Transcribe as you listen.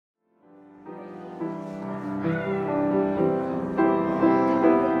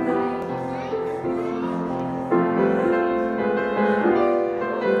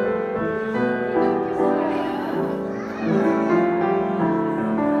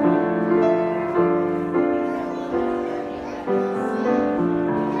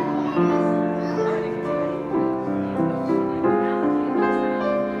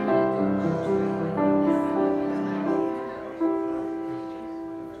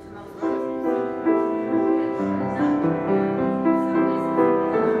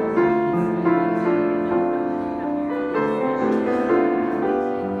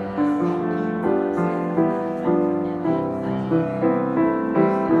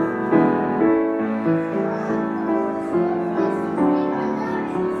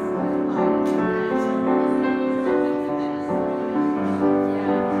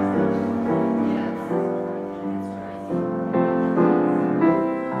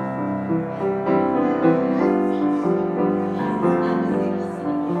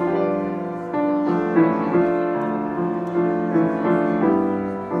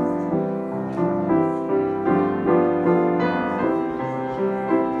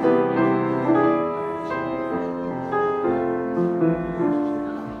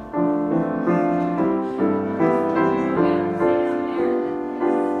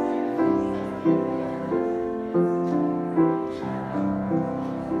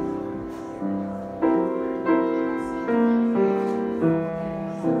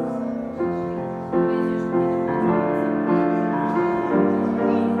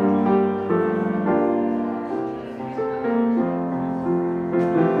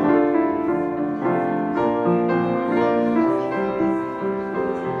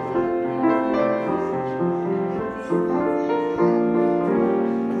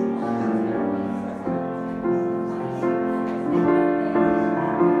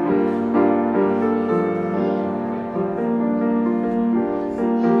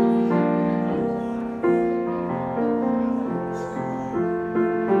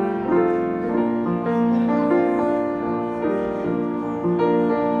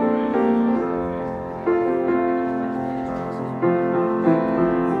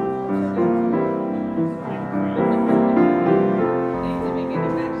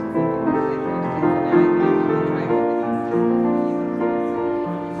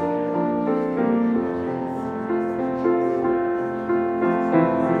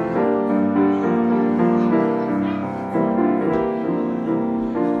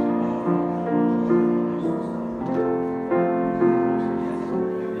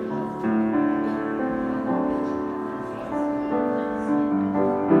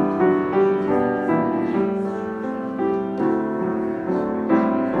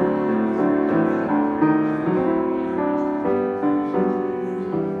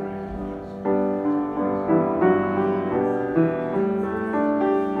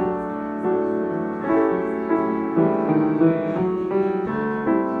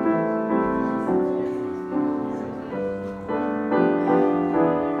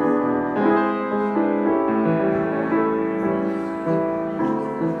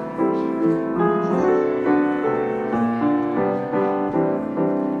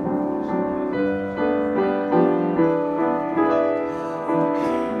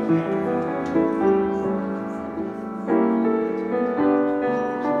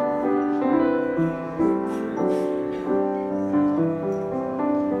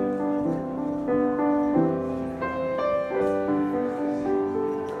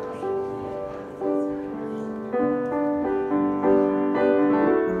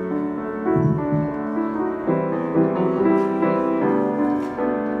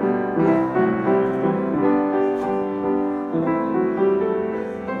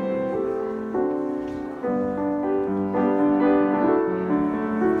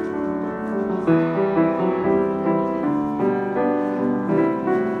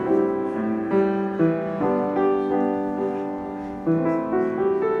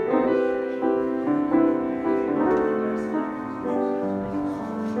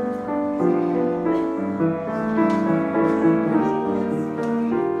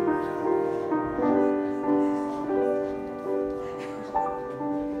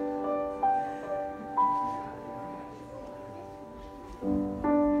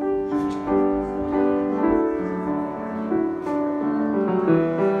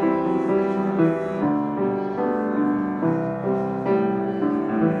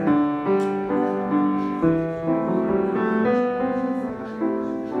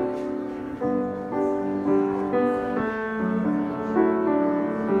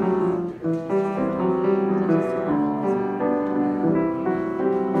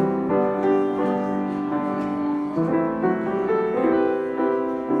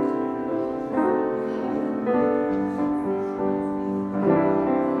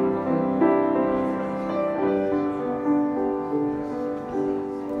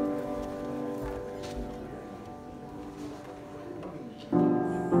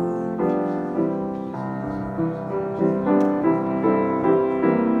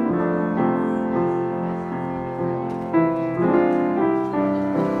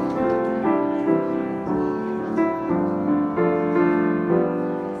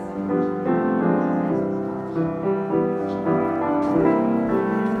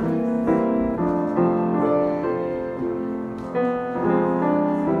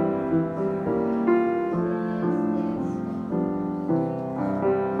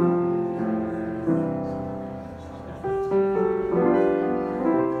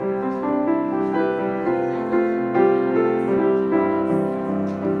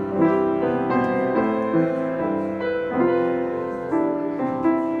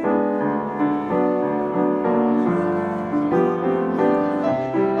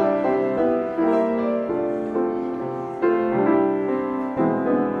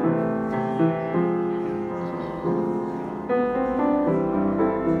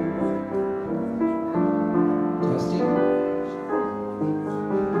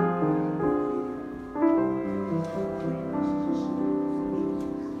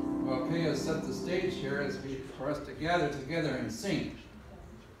gather together and sing.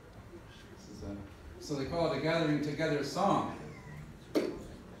 So they call it a gathering together song.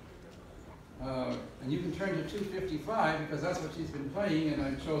 And you can turn to 255 because that's what she's been playing, and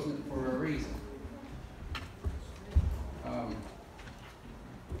I've chosen it for a reason. When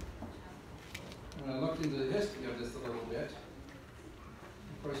I looked into the history of this a little bit,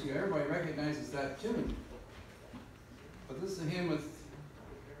 of course, everybody recognizes that tune. But this is a hymn with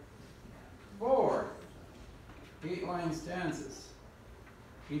 4 8-line stanzas,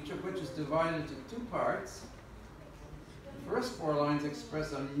 each of which is divided into 2 parts. The first 4 lines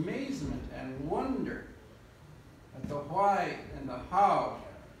express amazement and wonder at the why and the how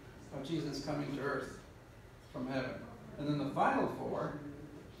of Jesus coming to earth from heaven. And then the final 4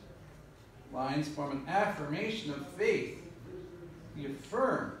 lines form an affirmation of faith. We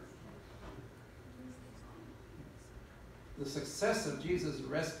affirm the success of Jesus'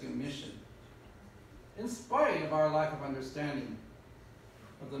 rescue mission, in spite of our lack of understanding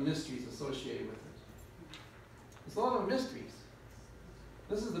of the mysteries associated with it. There's a lot of mysteries.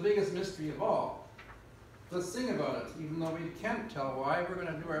 This is the biggest mystery of all. Let's sing about it. Even though we can't tell why, we're going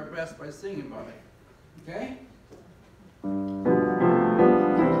to do our best by singing about it. Okay?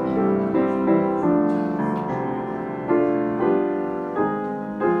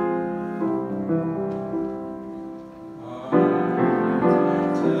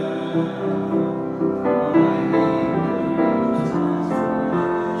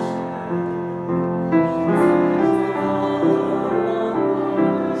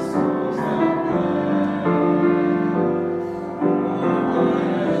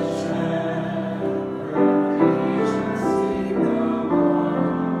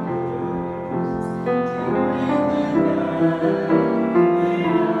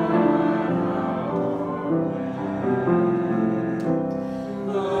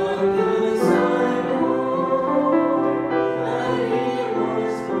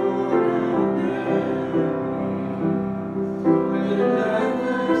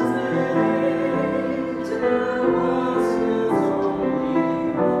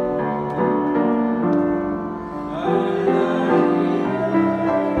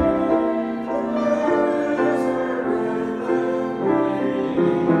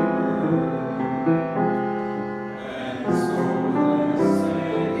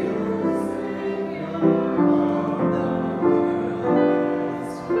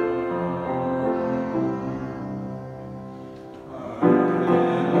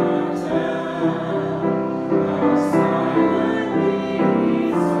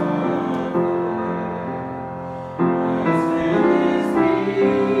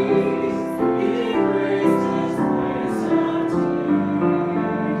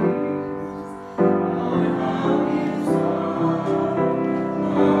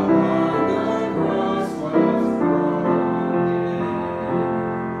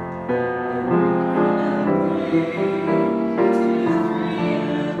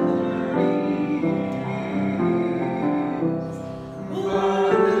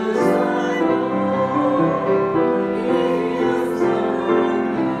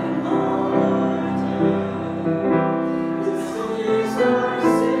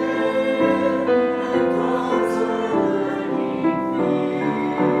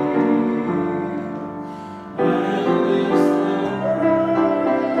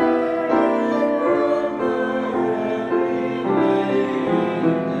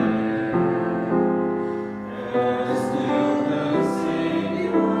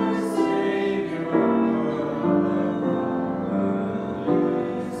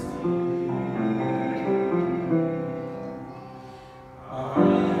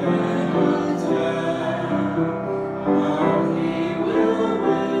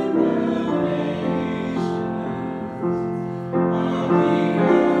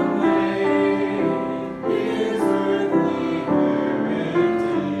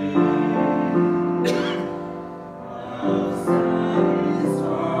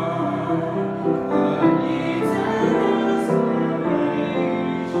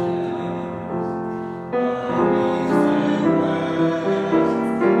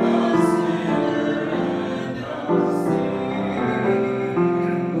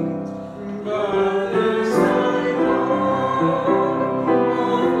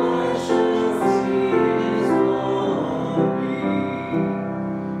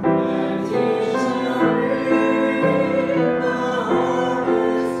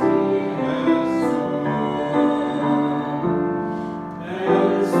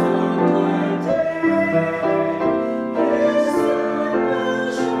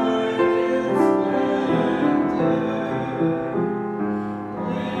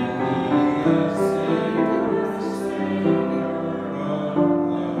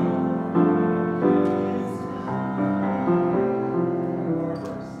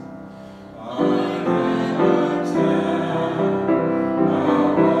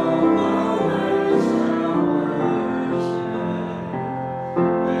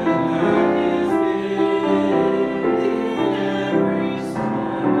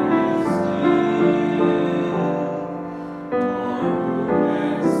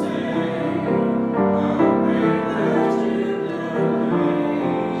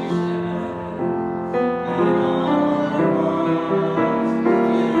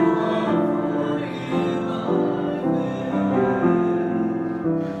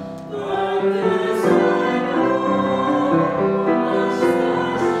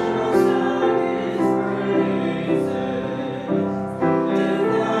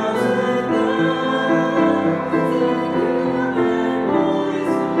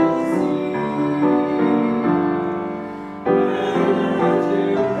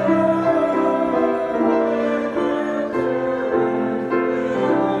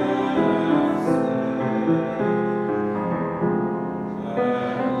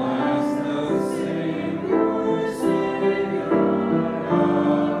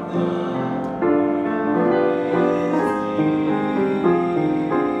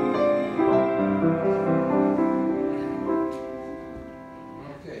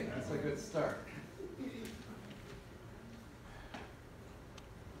 That's a good start.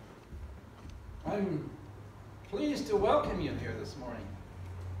 I'm pleased to welcome you here this morning.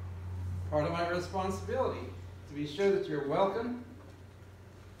 Part of my responsibility to be sure that you're welcome.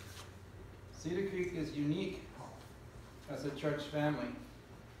 Cedar Creek is unique as a church family.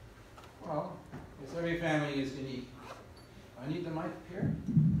 Well, yes, every family is unique. I need the mic here?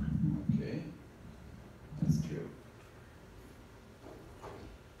 Okay, that's true.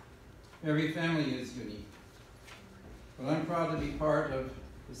 Every family is unique. But I'm proud to be part of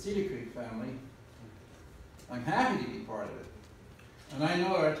the Cedar Creek family. I'm happy to be part of it. And I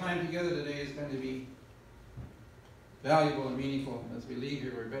know our time together today is going to be valuable and meaningful. As we leave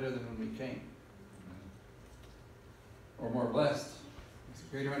here, we're better than when we came. Or more blessed. It's a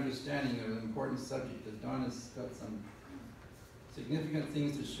greater understanding of an important subject that Don has got some significant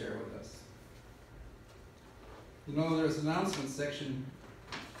things to share with us. You know, there's an announcement section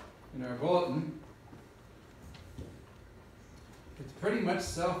in our bulletin. It's pretty much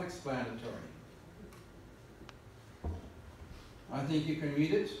self-explanatory. I think you can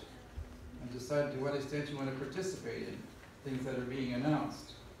read it and decide to what extent you want to participate in things that are being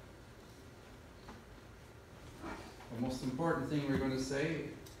announced. The most important thing we're going to say,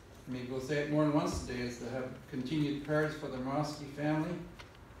 maybe we'll say it more than once today, is to have continued prayers for the Morosky family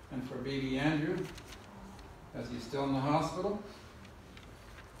and for baby Andrew as he's still in the hospital.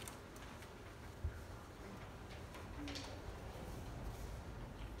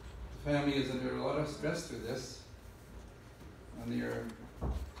 The family is under a lot of stress through this, and they are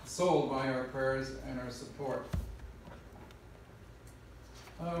consoled by our prayers and our support.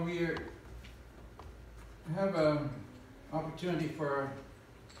 We have an opportunity for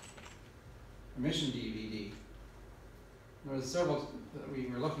a mission DVD. There were several that we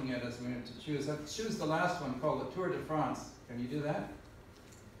were looking at as we went to choose. Let's choose the last one called the Tour de France. Can you do that?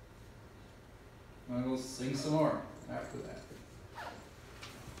 And we'll sing some more after that.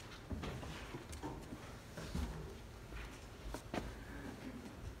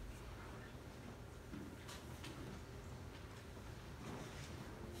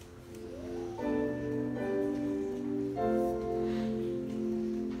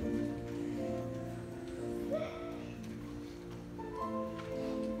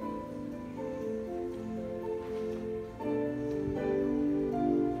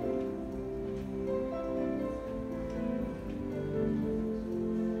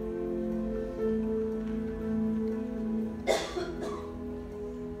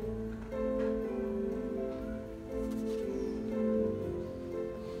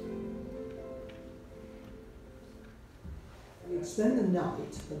 Spent the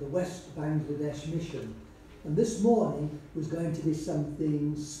night at the West Bangladesh mission, and this morning was going to be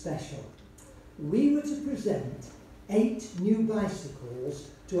something special. We were to present 8 new bicycles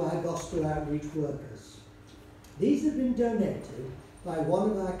to our gospel outreach workers. These have been donated by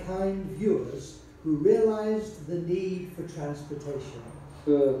one of our kind viewers who realised the need for transportation.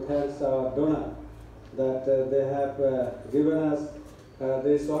 Thanks our donor that they have given us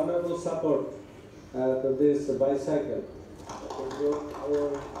this wonderful support to this bicycle.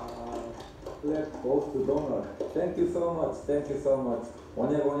 Our flag goes to donor. Thank you so much. Thank you so much.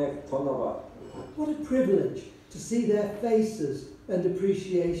 오nek धन्यवाद. What a privilege to see their faces and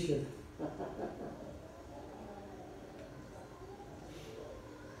appreciation.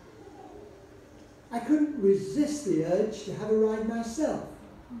 I couldn't resist the urge to have a ride myself.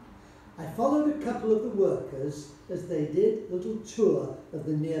 I followed a couple of the workers as they did a little tour of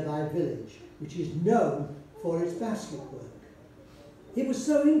the nearby village, which is known for its basket work. It was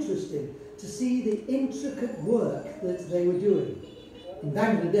so interesting to see the intricate work that they were doing. In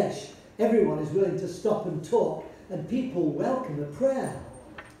Bangladesh, everyone is willing to stop and talk, and people welcome a prayer.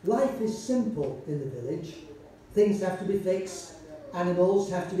 Life is simple in the village. Things have to be fixed, animals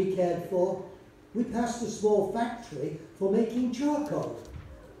have to be cared for. We passed a small factory for making charcoal.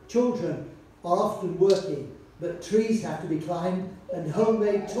 Children are often working, but trees have to be climbed, and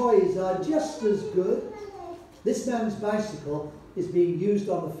homemade toys are just as good. This man's bicycle is being used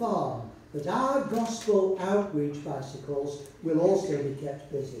on the farm, but our gospel outreach bicycles will also be kept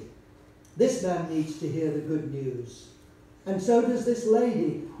busy. This man needs to hear the good news. And so does this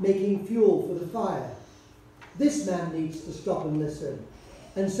lady making fuel for the fire. This man needs to stop and listen.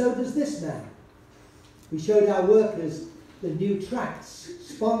 And so does this man. We showed our workers the new tracts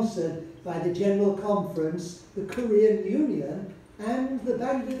sponsored by the General Conference, the Korean Union, and the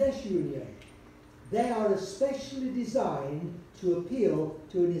Bangladesh Union. They are especially designed to appeal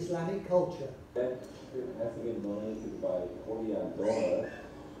to an Islamic culture. That has been donated by Korean donor,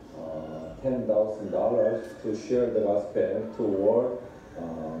 $10,000 to share the gospel toward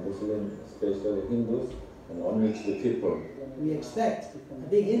Muslims, especially Hindus, and unmixed people. We expect a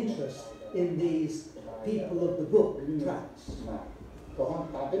big interest in these people of the book tracts. তখন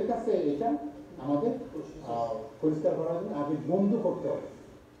তাদের কাছে এটা আমাদের পরিষ্কার করার জন্য আগে বন্ধ করতে হবে।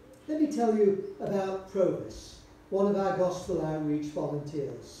 Let me tell you about Provis, one of our gospel outreach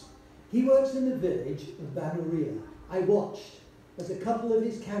volunteers. He works in the village of Banuria. I watched as a couple of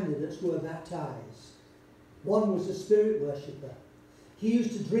his candidates were baptized. One was a spirit worshipper. He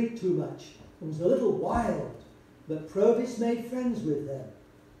used to drink too much and was a little wild, but Provis made friends with them.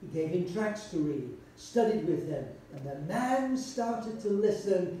 He gave him tracts to read, studied with them, and the man started to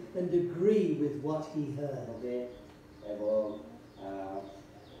listen and agree with what he heard.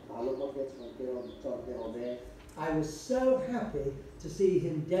 I was so happy to see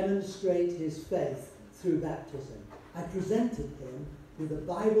him demonstrate his faith through baptism. I presented him with a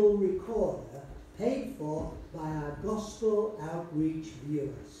Bible recorder paid for by our gospel outreach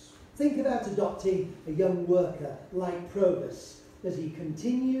viewers. Think about adopting a young worker like Provis as he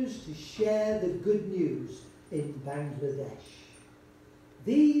continues to share the good news in Bangladesh.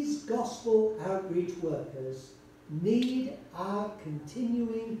 These gospel outreach workers need our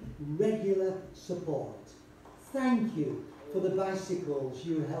continuing regular support. Thank you for the bicycles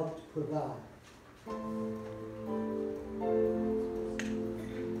you helped provide.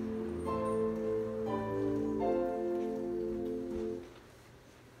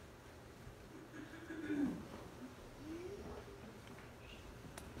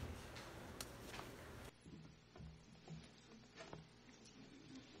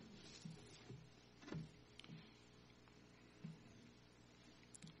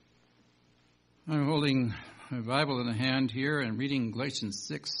 I'm holding my Bible in the hand here and reading Galatians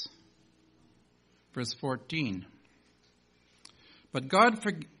 6, verse 14. But God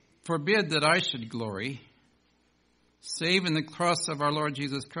forbid that I should glory, save in the cross of our Lord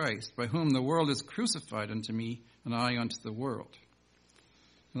Jesus Christ, by whom the world is crucified unto me, and I unto the world.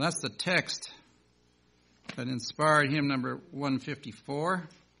 And that's the text that inspired hymn number 154,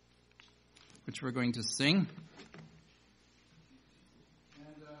 which we're going to sing.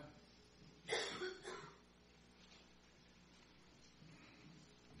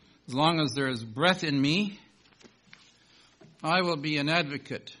 As long as there is breath in me, I will be an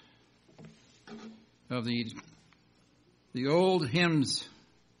advocate of the old hymns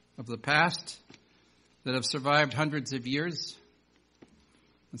of the past that have survived hundreds of years.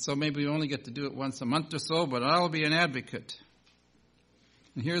 And so maybe we only get to do it once a month or so, but I'll be an advocate.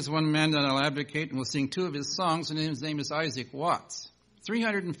 And here's one man that I'll advocate, and we'll sing two of his songs, and his name is Isaac Watts.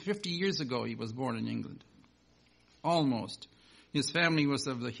 350 years ago he was born in England. Almost. His family was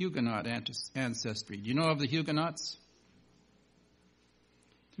of the Huguenot ancestry. Do you know of the Huguenots?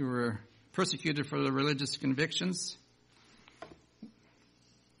 Who were persecuted for their religious convictions.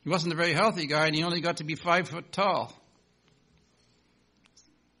 He wasn't a very healthy guy, and he only got to be 5 foot tall.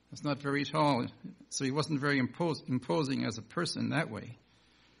 That's not very tall, so he wasn't very imposing as a person that way.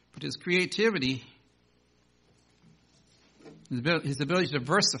 But his creativity, his ability to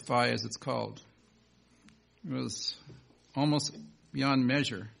versify, as it's called, was almost beyond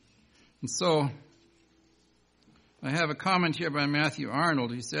measure. And so, I have a comment here by Matthew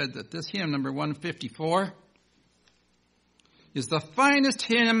Arnold. He said that this hymn, number 154, is the finest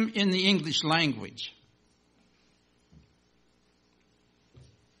hymn in the English language.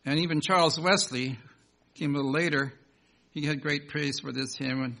 And even Charles Wesley came a little later. He had great praise for this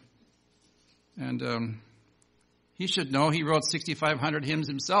hymn. And he should know he wrote 6,500 hymns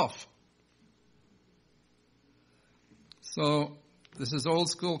himself. So this is old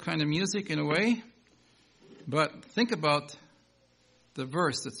school kind of music in a way. But think about the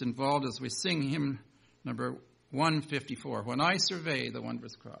verse that's involved as we sing hymn number 154. When I survey the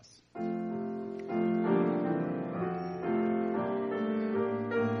wondrous cross.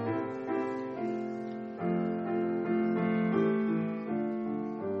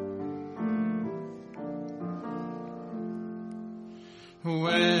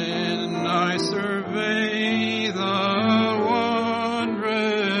 When I survey the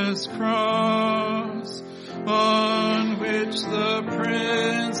wondrous cross on which the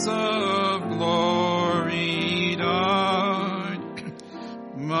Prince of Glory died,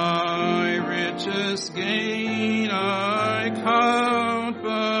 my richest gain I count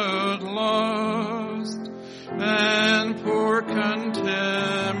but lost, and pour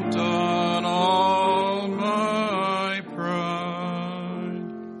contempt on all my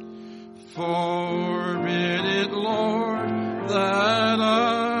pride. Forbid it, Lord, that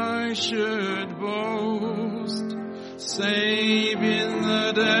I should boast, save in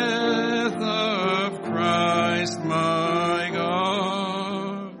the death of Christ my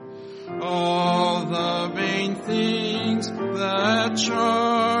God, things that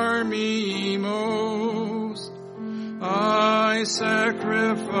charm me most, I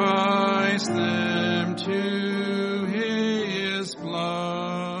sacrifice them to His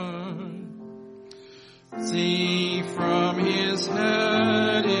blood. See, from His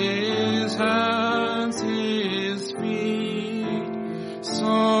head, His hands, His feet,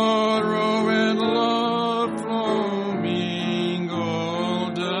 sorrow and love flow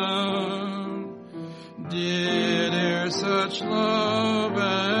mingled down. Did e'er such love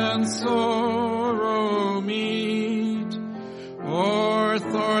and sorrow meet, or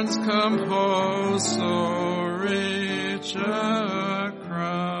thorns compose so rich a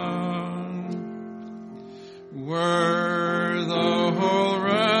crown? Were the whole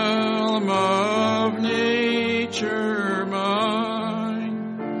realm of nature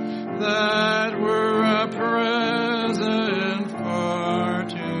mine, that were a present far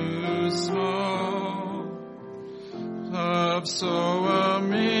too small, of so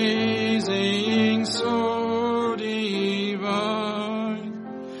amazing, so divine,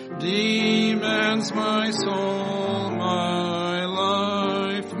 demands my soul, my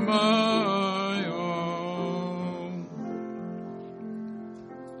life, my own.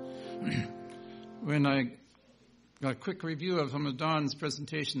 When I got a quick review of some of Don's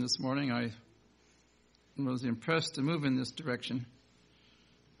presentation this morning, I was impressed to move in this direction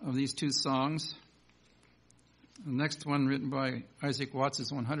of these two songs. The next one, written by Isaac Watts,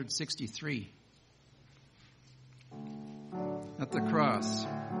 is 163, At the Cross.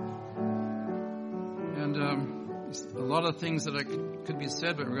 And a lot of things that could be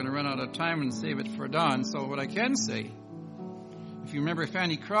said, but we're going to run out of time and save it for Don. So what I can say, if you remember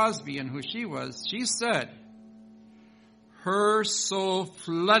Fanny Crosby and who she was, she said, her soul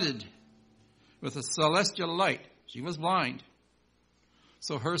flooded with a celestial light. She was blind.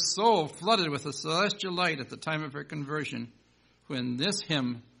 So her soul flooded with a celestial light at the time of her conversion when this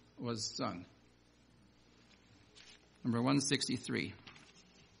hymn was sung. Number 163.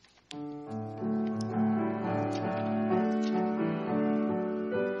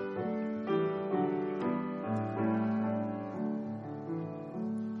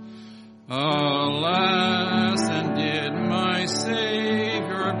 Alas, and did my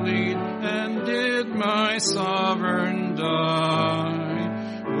Savior bleed, and did my Sovereign die,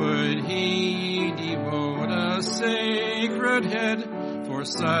 would He devote a sacred head for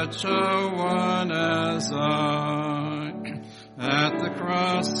such a one as I? At the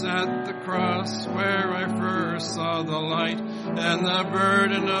cross, where I first saw the light, and the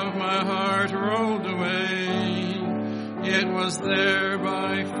burden of my heart rolled away, it was there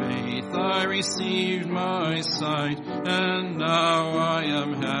by faith I received my sight, and now I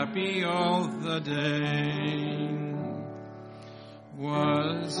am happy all the day.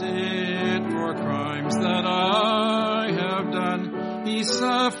 Was it for crimes that I have done He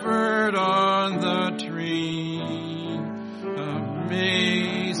suffered on the tree?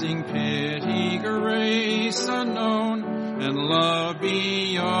 Amazing pity, grace unknown, and love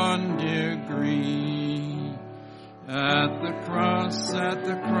beyond degree. At the cross,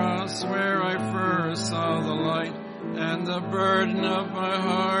 where I first saw the light, and the burden of my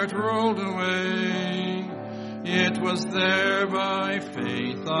heart rolled away, it was there by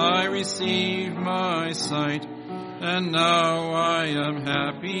faith I received my sight, and now I am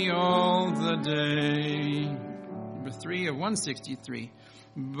happy all the day. Number 3 of 163.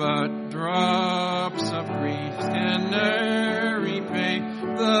 But drops of grief can ne'er repay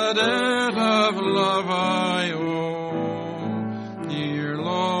the debt of love I owe. Dear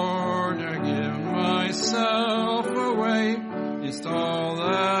Lord, I give myself away, it's all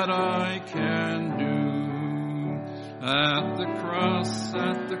that I can do. At the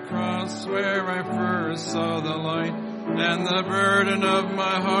cross, where I first saw the light, and the burden of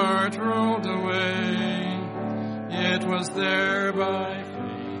my heart rolled away, it was there by faith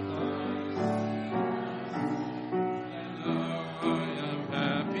and now I am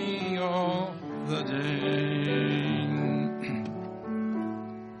happy all the day.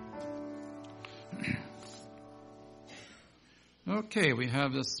 Okay, we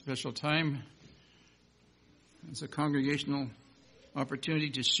have this special time as a congregational opportunity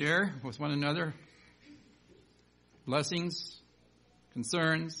to share with one another blessings,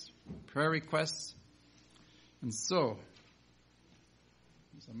 concerns, prayer requests. And so,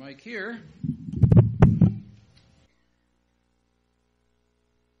 there's a mic here.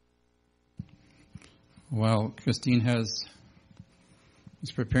 While Christine is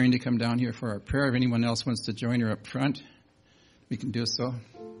preparing to come down here for our prayer, if anyone else wants to join her up front, we can do so.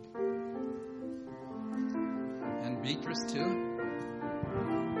 And Beatrice too.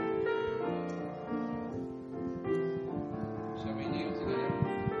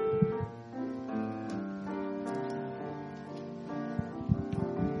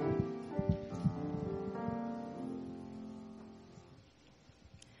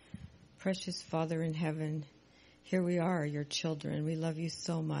 Precious Father in heaven, here we are, your children. We love you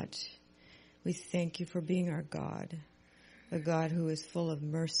so much. We thank you for being our God, a God who is full of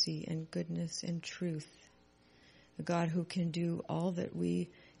mercy and goodness and truth, a God who can do all that we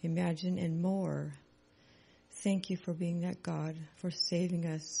imagine and more. Thank you for being that God, for saving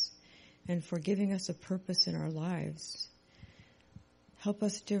us and for giving us a purpose in our lives. Help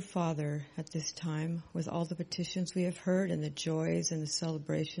us, dear Father, at this time with all the petitions we have heard and the joys and the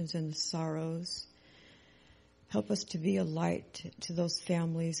celebrations and the sorrows. Help us to be a light to those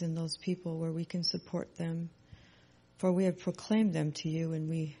families and those people where we can support them. For we have proclaimed them to you, and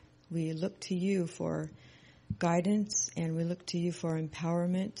we look to you for guidance, and we look to you for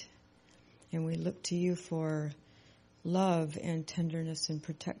empowerment, and we look to you for love and tenderness and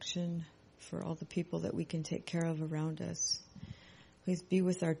protection for all the people that we can take care of around us. Please be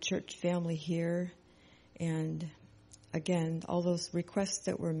with our church family here, and again, all those requests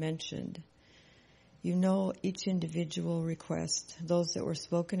that were mentioned. You know each individual request, those that were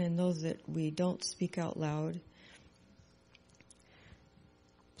spoken and those that we don't speak out loud.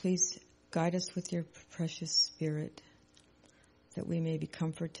 Please guide us with your precious Spirit, that we may be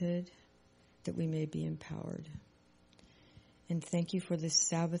comforted, that we may be empowered. And thank you for this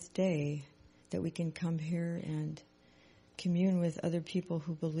Sabbath day, that we can come here and commune with other people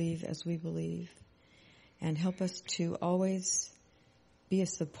who believe as we believe, and help us to always be a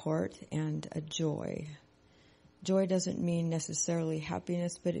support and a joy. Joy doesn't mean necessarily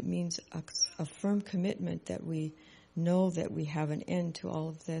happiness, but it means a firm commitment that we know that we have an end to all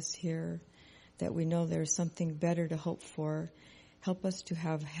of this here, that we know there's something better to hope for. Help us to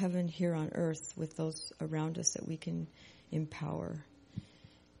have heaven here on earth with those around us that we can empower.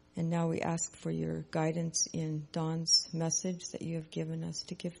 And now we ask for your guidance in Dawn's message that you have given us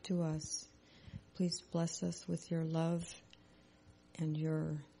to give to us. Please bless us with your love and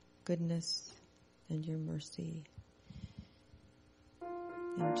your goodness and your mercy.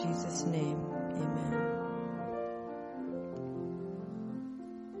 In Jesus' name, amen.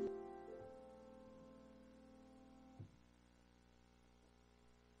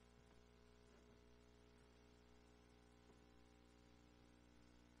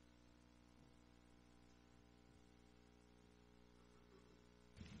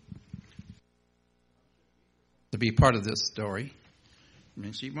 To be part of this story. I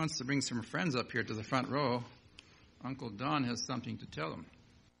mean, she wants to bring some friends up here to the front row. Uncle Don has something to tell them.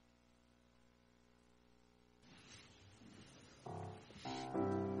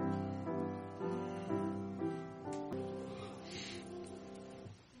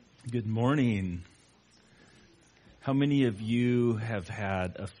 Good morning. How many of you have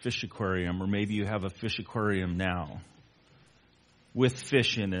had a fish aquarium, or maybe you have a fish aquarium now with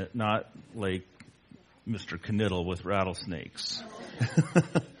fish in it, not like Mr. Kniddle with rattlesnakes?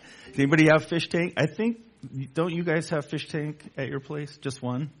 Anybody have fish tank? I think, don't you guys have fish tank at your place? Just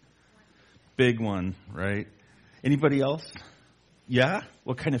one? Big one, right? Anybody else? Yeah?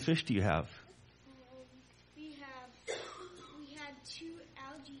 What kind of fish do you have? We had 2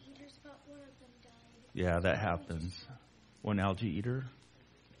 algae eaters, but one of them died. Yeah, that happens. One algae eater?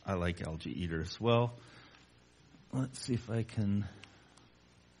 I like algae eaters. Well, let's see if I can...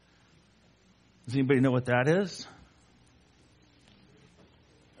 Does anybody know what that is?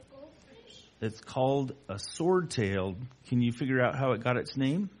 A goldfish? It's called a swordtail. Can you figure out how it got its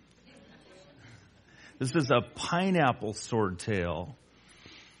name? This is a pineapple swordtail.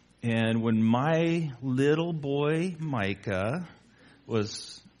 And when my little boy, Micah,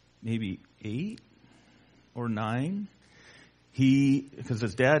 was maybe 8 or 9, because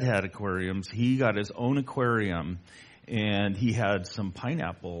his dad had aquariums, he got his own aquarium, and he had some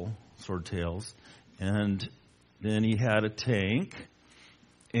pineapple swordtails, and then he had a tank,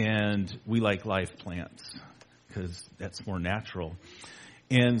 and we like live plants because that's more natural.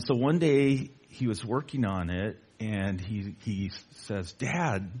 And so one day he was working on it, and he says,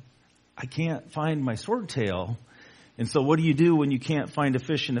 "Dad, I can't find my swordtail." And so what do you do when you can't find a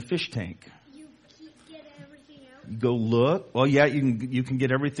fish in a fish tank? You get everything out? You go look. Well, yeah, you can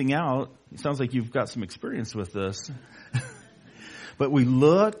get everything out. It sounds like you've got some experience with this. But we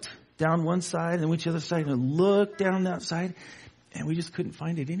looked down one side and went to the other side and looked down that side, and we just couldn't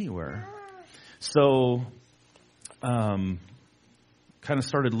find it anywhere. So kind of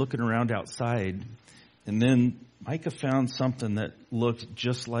started looking around outside, and then Micah found something that looked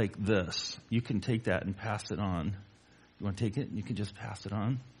just like this. You can take that and pass it on. You want to take it? You can just pass it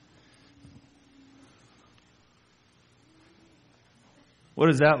on.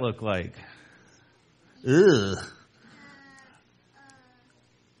 What does that look like? Ugh.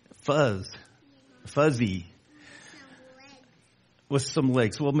 Fuzzy. with some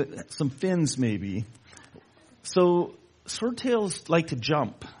legs. Well, some fins maybe. So swordtails like to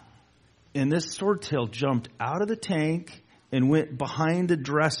jump. And this swordtail jumped out of the tank and went behind the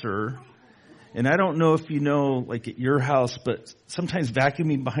dresser. And I don't know if you know, like at your house, but sometimes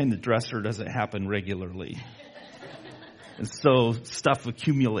vacuuming behind the dresser doesn't happen regularly. And so stuff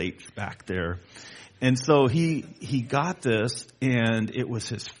accumulates back there. And so he got this, and it was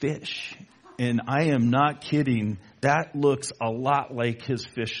his fish. And I am not kidding. That looks a lot like his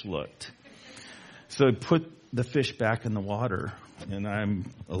fish looked. So I put the fish back in the water. And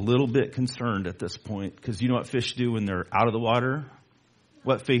I'm a little bit concerned at this point, because you know what fish do when they're out of the water?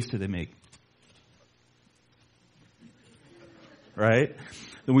 What face do they make? Right?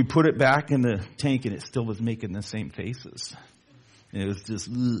 Then we put it back in the tank, and it still was making the same faces. And it was just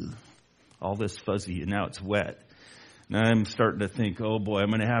all this fuzzy, and now it's wet. And I'm starting to think, oh boy,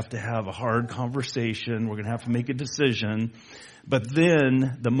 I'm going to have a hard conversation. We're going to have to make a decision. But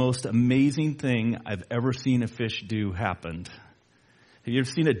then the most amazing thing I've ever seen a fish do happened. Have you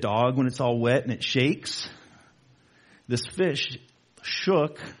ever seen a dog when it's all wet and it shakes? This fish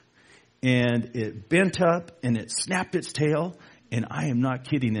shook, and it bent up, and it snapped its tail. And I am not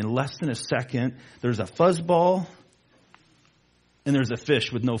kidding. In less than a second, there's a fuzzball, and there's a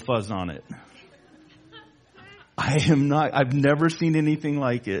fish with no fuzz on it. I've never seen anything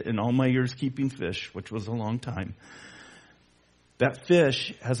like it in all my years keeping fish, which was a long time. That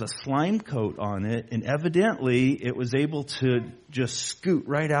fish has a slime coat on it, and evidently it was able to just scoot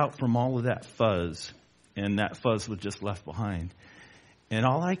right out from all of that fuzz, and that fuzz was just left behind. And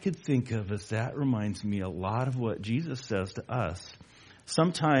all I could think of is that reminds me a lot of what Jesus says to us.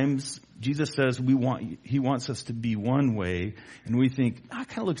 Sometimes Jesus says he wants us to be one way, and we think, it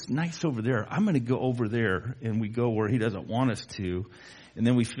kind of looks nice over there. I'm going to go over there, and we go where he doesn't want us to, and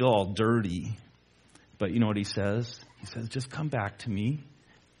then we feel all dirty. But you know what he says? He says, just come back to me.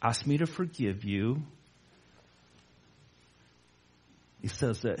 Ask me to forgive you. He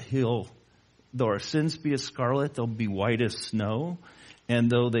says that though our sins be as scarlet, they'll be white as snow. And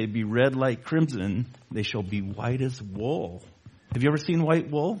though they be red like crimson, they shall be white as wool. Have you ever seen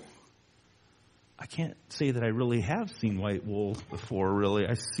white wool? I can't say that I really have seen white wool before, really.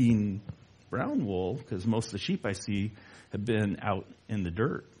 I've seen brown wool, because most of the sheep I see have been out in the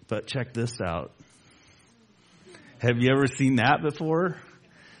dirt. But check this out. Have you ever seen that before?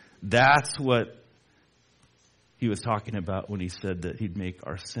 That's what he was talking about when he said that he'd make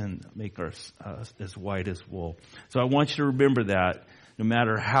our sin, as white as wool. So I want you to remember that. No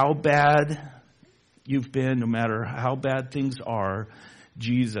matter how bad you've been, no matter how bad things are,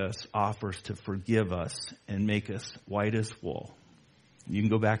 Jesus offers to forgive us and make us white as wool. You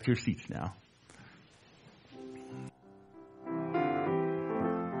can go back to your seats now.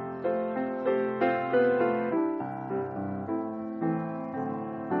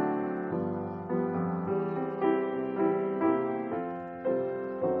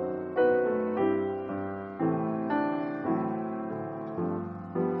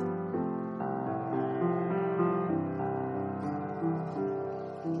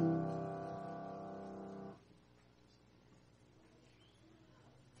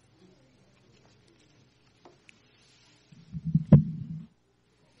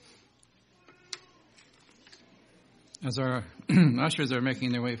 As our ushers are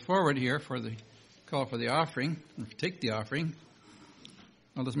making their way forward here for the call for the offering, or take the offering,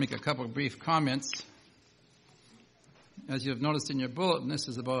 I'll just make a couple of brief comments. As you have noticed in your bulletin, this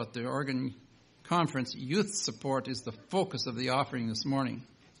is about the Oregon Conference. Youth support is the focus of the offering this morning.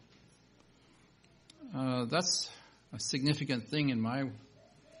 That's a significant thing in my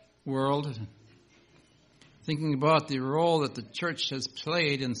world. Thinking about the role that the church has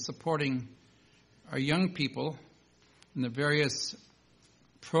played in supporting our young people in the various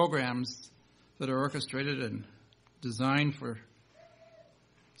programs that are orchestrated and designed to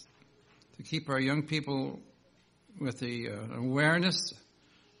keep our young people with the awareness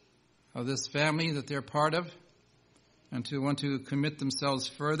of this family that they're part of, and to want to commit themselves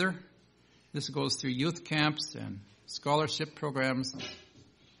further. This goes through youth camps and scholarship programs.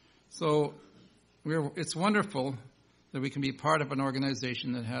 So it's wonderful that we can be part of an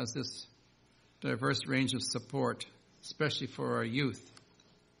organization that has this diverse range of support, especially for our youth.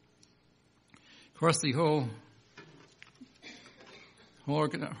 Of course, the whole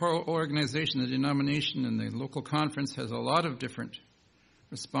organization, the denomination, and the local conference has a lot of different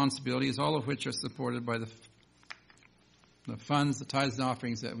responsibilities, all of which are supported by the funds, the tithes and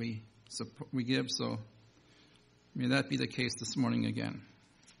offerings that we give. So may that be the case this morning again.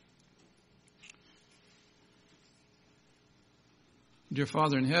 Dear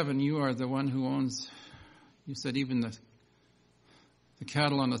Father in heaven, you are the one who owns, you said, even the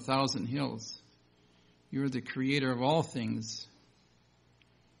cattle on 1,000 hills. You are the creator of all things.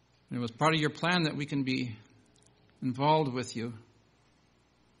 And it was part of your plan that we can be involved with you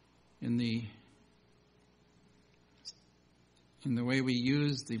in the way we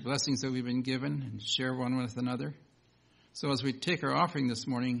use the blessings that we've been given and share one with another. So as we take our offering this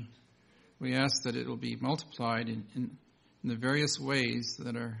morning, we ask that it will be multiplied in the various ways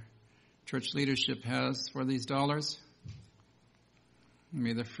that our church leadership has for these dollars.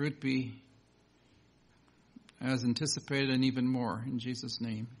 May the fruit be as anticipated and even more. In Jesus'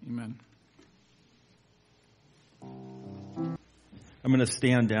 name, amen. I'm going to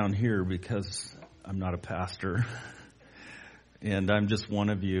stand down here because I'm not a pastor, and I'm just one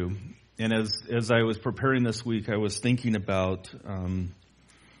of you. And as I was preparing this week, I was thinking about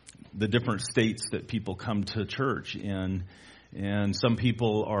the different states that people come to church in. And some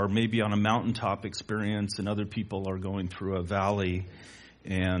people are maybe on a mountaintop experience, and other people are going through a valley.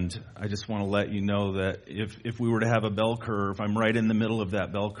 And I just want to let you know that if we were to have a bell curve, I'm right in the middle of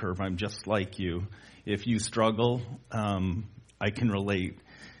that bell curve. I'm just like you. If you struggle, I can relate.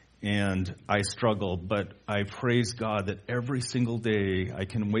 And I struggle, but I praise God that every single day I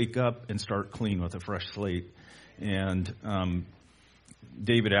can wake up and start clean with a fresh slate. And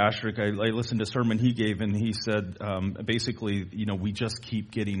David Asherick, I listened to a sermon he gave, and he said, basically, we just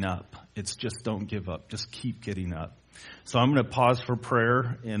keep getting up. It's just don't give up. Just keep getting up. So I'm going to pause for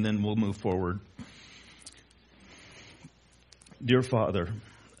prayer, and then we'll move forward. Dear Father,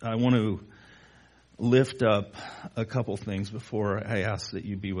 I want to lift up a couple things before I ask that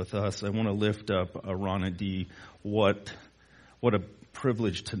you be with us. I want to lift up Rana D. What a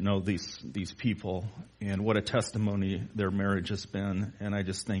privilege to know these people, and what a testimony their marriage has been, and I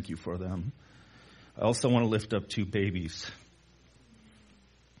just thank you for them. I also want to lift up 2 babies.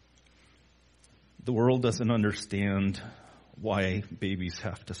 The world doesn't understand why babies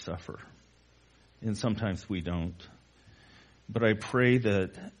have to suffer, and sometimes we don't. But I pray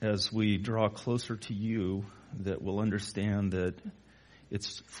that as we draw closer to you, that we'll understand that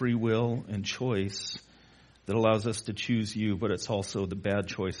it's free will and choice that allows us to choose you, but it's also the bad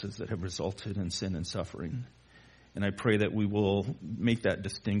choices that have resulted in sin and suffering. And I pray that we will make that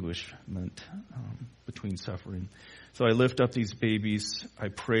distinguishment between suffering. So I lift up these babies. I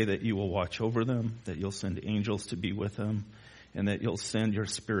pray that you will watch over them, that you'll send angels to be with them, and that you'll send your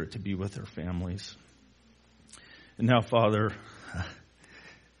Spirit to be with their families. And now, Father,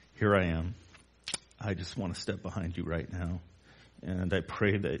 here I am. I just want to step behind you right now. And I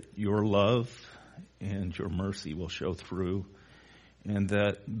pray that your love and your mercy will show through, and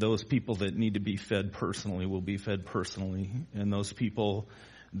that those people that need to be fed personally will be fed personally, and those people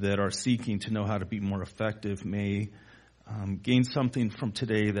that are seeking to know how to be more effective may gain something from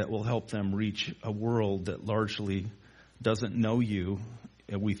today that will help them reach a world that largely doesn't know you.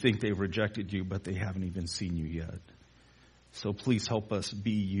 And we think they've rejected you, but they haven't even seen you yet. So please help us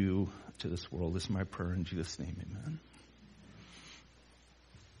be you to this world. This is my prayer in Jesus' name, amen.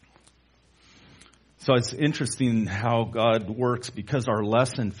 So it's interesting how God works, because our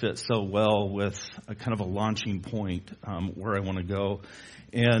lesson fits so well with a kind of a launching point where I want to go.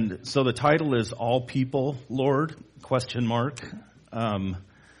 And so the title is All People, Lord, ?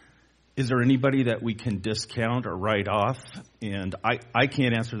 Is there anybody that we can discount or write off? And I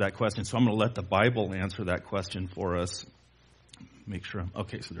can't answer that question, so I'm going to let the Bible answer that question for us. Make sure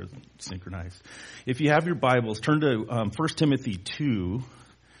okay, so they're synchronized. If you have your Bibles, turn to 1 Timothy 2.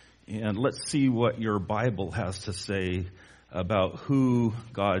 And let's see what your Bible has to say about who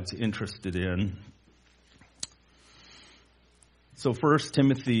God's interested in. So 1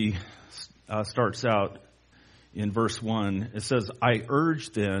 Timothy starts out in verse 1. It says, I urge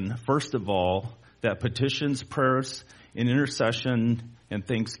then, first of all, that petitions, prayers, and intercession and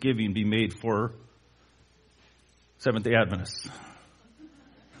thanksgiving be made for Seventh-day Adventists.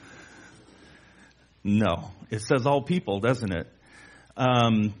 No, it says all people, doesn't it?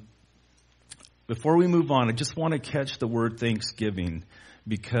 Before we move on, I just want to catch the word Thanksgiving,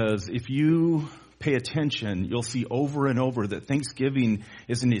 because if you pay attention, you'll see over and over that Thanksgiving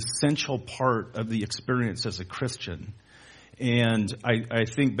is an essential part of the experience as a Christian. And I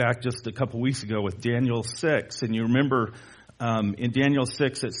think back just a couple weeks ago with Daniel 6, and you remember in Daniel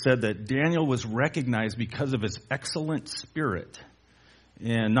 6 it said that Daniel was recognized because of his excellent spirit.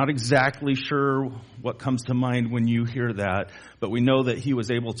 And not exactly sure what comes to mind when you hear that, but we know that he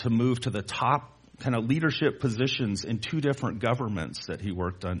was able to move to the top kind of leadership positions in 2 different governments that he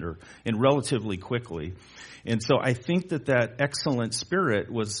worked under, and relatively quickly. And so I think that excellent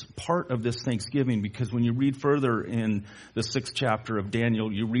spirit was part of this Thanksgiving, because when you read further in the 6th chapter of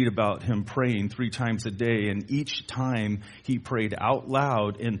Daniel, you read about him praying 3 times a day, and each time he prayed out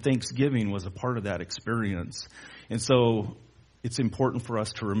loud, and Thanksgiving was a part of that experience. And so it's important for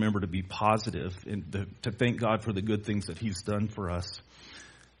us to remember to be positive and to thank God for the good things that he's done for us.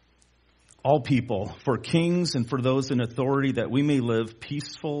 All people, for kings and for those in authority, that we may live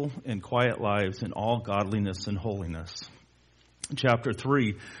peaceful and quiet lives in all godliness and holiness. Chapter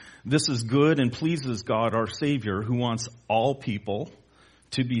 3, this is good and pleases God our Savior, who wants all people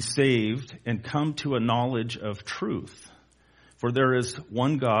to be saved and come to a knowledge of truth. For there is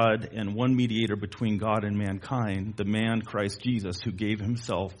one God and one mediator between God and mankind, the man Christ Jesus, who gave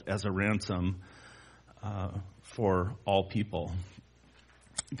himself as a ransom for all people.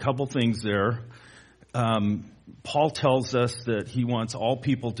 A couple things there. Paul tells us that he wants all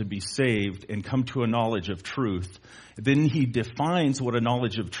people to be saved and come to a knowledge of truth. Then he defines what a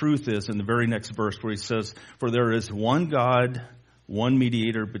knowledge of truth is in the very next verse, where he says, for there is one God, one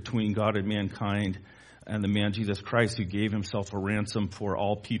mediator between God and mankind, and the man Jesus Christ, who gave himself a ransom for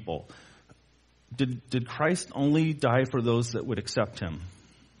all people. Did Christ only die for those that would accept him?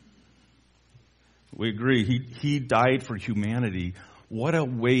 We agree. He died for humanity. What a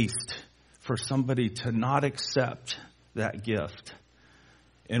waste for somebody to not accept that gift.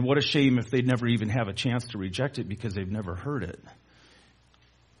 And what a shame if they'd never even have a chance to reject it because they've never heard it.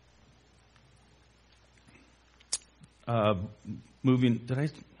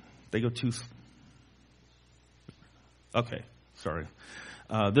 They go too... Okay, sorry.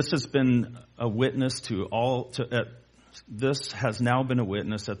 This has been a witness this has now been a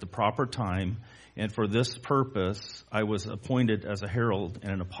witness at the proper time, and for this purpose I was appointed as a herald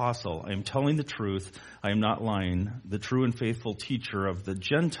and an apostle. I am telling the truth, I am not lying, the true and faithful teacher of the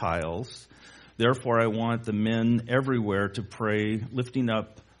Gentiles. Therefore I want the men everywhere to pray, lifting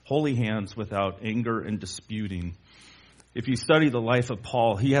up holy hands without anger and disputing. If you study the life of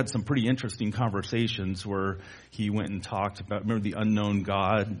Paul, he had some pretty interesting conversations where he went and talked about, remember, the unknown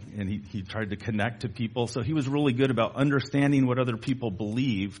God, and he tried to connect to people. So he was really good about understanding what other people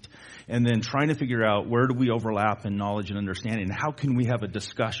believed and then trying to figure out where do we overlap in knowledge and understanding, and how can we have a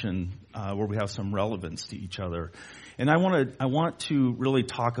discussion where we have some relevance to each other. And I want to really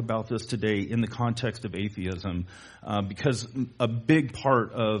talk about this today in the context of atheism, because a big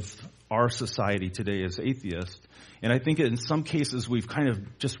part of our society today is atheist. And I think in some cases we've kind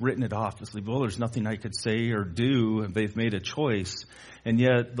of just written it off as, well, there's nothing I could say or do, and they've made a choice. And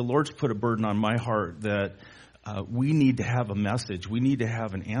yet the Lord's put a burden on my heart that we need to have a message. We need to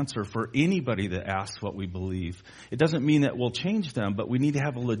have an answer for anybody that asks what we believe. It doesn't mean that we'll change them, but we need to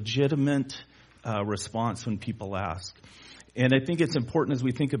have a legitimate response when people ask. And I think it's important as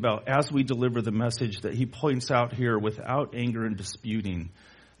we think about, as we deliver the message that he points out here, without anger and disputing.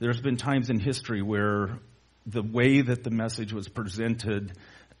 There's been times in history where the way that the message was presented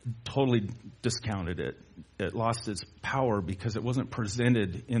totally discounted it. It lost its power because it wasn't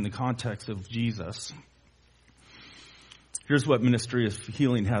presented in the context of Jesus. Here's what Ministry of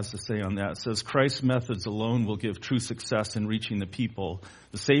Healing has to say on that. It says, Christ's methods alone will give true success in reaching the people.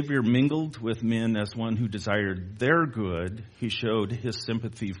 The Savior mingled with men as one who desired their good. He showed his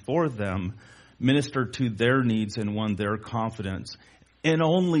sympathy for them, ministered to their needs, and won their confidence. And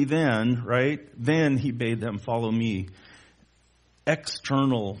only then, right, then he bade them follow me.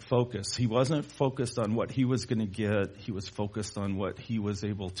 External focus. He wasn't focused on what he was going to get. He was focused on what he was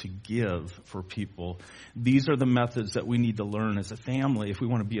able to give for people. These are the methods that we need to learn as a family if we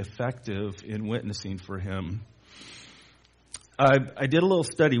want to be effective in witnessing for him. I did a little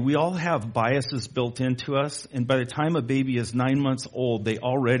study. We all have biases built into us, and by the time a baby is 9 months old, they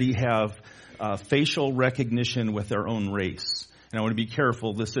already have facial recognition with their own race. And I want to be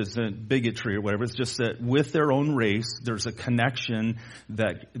careful, this isn't bigotry or whatever. It's just that with their own race, there's a connection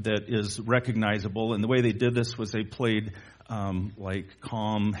that is recognizable. And the way they did this was they played like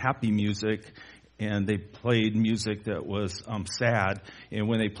calm, happy music, and they played music that was sad. And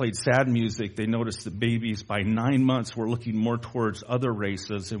when they played sad music, they noticed that babies by 9 months were looking more towards other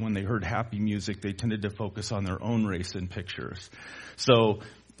races. And when they heard happy music, they tended to focus on their own race in pictures. So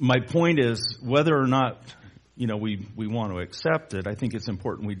my point is, whether or not we want to accept it, I think it's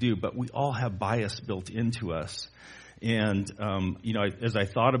important we do, but we all have bias built into us. And, as I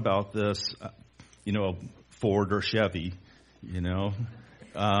thought about this, Ford or Chevy,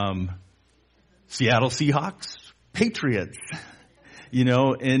 Seattle Seahawks, Patriots,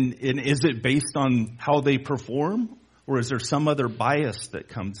 and is it based on how they perform, Or is there some other bias that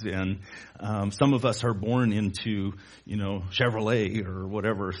comes in? Some of us are born into, Chevrolet or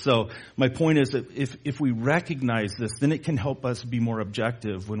whatever. So my point is that if we recognize this, then it can help us be more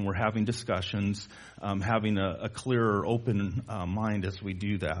objective when we're having discussions, having a clearer, open mind as we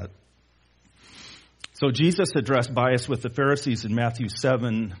do that. So Jesus addressed bias with the Pharisees in Matthew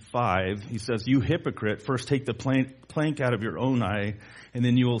 7:5. He says, "You hypocrite, first take the plank out of your own eye, and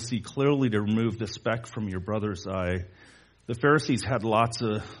then you will see clearly to remove the speck from your brother's eye." The Pharisees had lots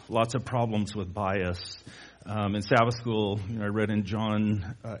of problems with bias. In Sabbath school, I read in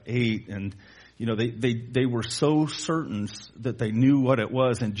John 8, and they were so certain that they knew what it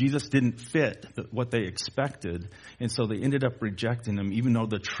was, and Jesus didn't fit what they expected, and so they ended up rejecting him, even though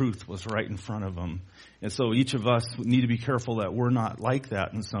the truth was right in front of them. And so each of us need to be careful that we're not like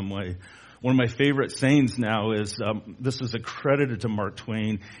that in some way. One of my favorite sayings now is, this is accredited to Mark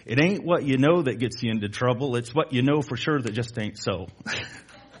Twain, "It ain't what you know that gets you into trouble, it's what you know for sure that just ain't so."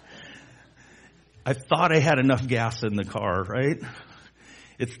 I thought I had enough gas in the car, right?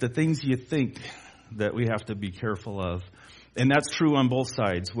 It's the things you think that we have to be careful of. And that's true on both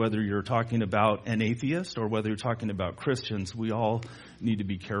sides, whether you're talking about an atheist or whether you're talking about Christians. We all need to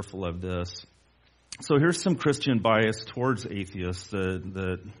be careful of this. So here's some Christian bias towards atheists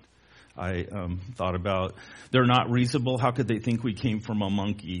that I thought about. They're not reasonable. How could they think we came from a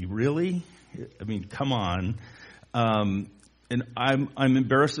monkey? Really? I mean, come on. And I'm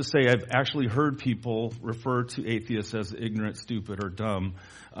embarrassed to say I've actually heard people refer to atheists as ignorant, stupid, or dumb.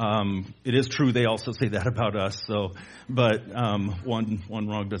 It is true they also say that about us. So, but one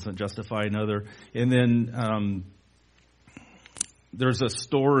wrong doesn't justify another. And then there's a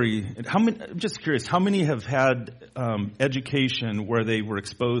story. I'm just curious. How many have had education where they were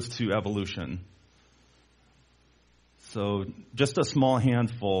exposed to evolution? So just a small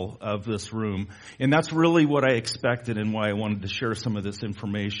handful of this room. And that's really what I expected and why I wanted to share some of this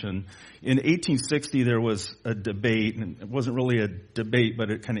information. In 1860, there was a debate, and it wasn't really a debate,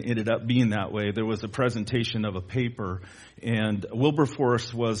 but it kind of ended up being that way. There was a presentation of a paper, and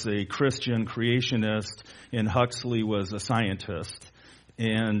Wilberforce was a Christian creationist, and Huxley was a scientist.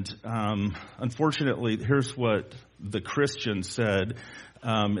 And unfortunately, here's what the Christian said.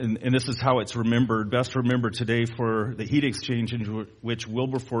 And this is how it's best remembered today for the heat exchange in which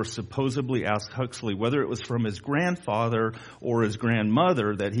Wilberforce supposedly asked Huxley whether it was from his grandfather or his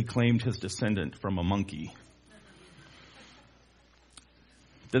grandmother that he claimed his descendant from a monkey.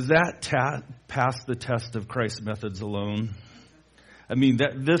 Does that pass the test of Christ's methods alone? I mean,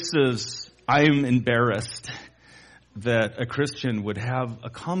 I'm embarrassed that a Christian would have a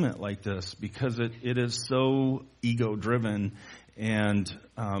comment like this because it is so ego-driven. And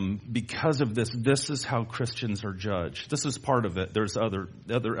because of this is how Christians are judged. This is part of it. There's other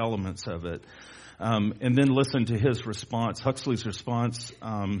elements of it. And then listen to his response, Huxley's response,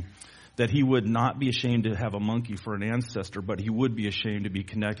 that he would not be ashamed to have a monkey for an ancestor, but he would be ashamed to be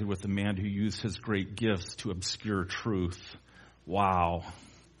connected with a man who used his great gifts to obscure truth. Wow.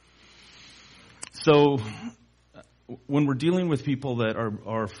 So when we're dealing with people that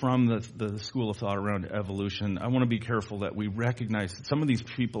are from the school of thought around evolution, I want to be careful that we recognize that some of these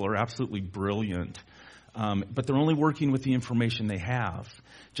people are absolutely brilliant, but they're only working with the information they have,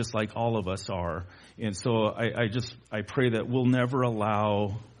 just like all of us are. And so I pray that we'll never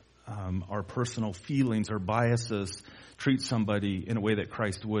allow our personal feelings or biases treat somebody in a way that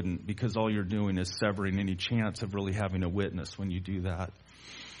Christ wouldn't, because all you're doing is severing any chance of really having a witness when you do that.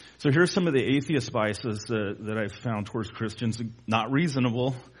 So here's some of the atheist biases that I've found towards Christians. Not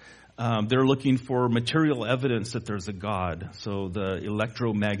reasonable. They're looking for material evidence that there's a God. So the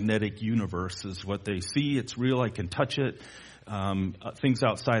electromagnetic universe is what they see. It's real. I can touch it. Things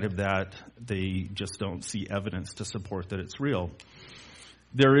outside of that, they just don't see evidence to support that it's real.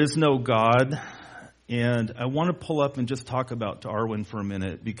 There is no God. And I want to pull up and just talk about Darwin for a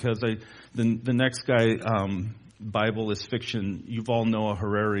minute, because the next guy, Bible is fiction. Yuval Noah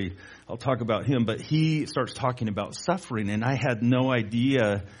Harari. I'll talk about him, but he starts talking about suffering, and I had no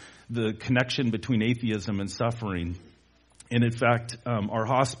idea the connection between atheism and suffering. And in fact, our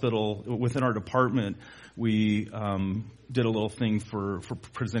hospital, within our department, we did a little thing for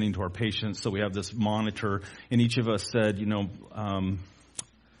presenting to our patients. So we have this monitor, and each of us said, I'm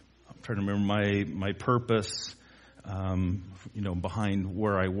trying to remember my purpose, behind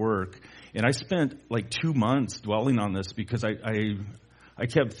where I work. And I spent like 2 months dwelling on this because I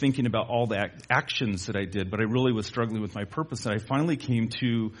kept thinking about all the actions that I did, but I really was struggling with my purpose. And I finally came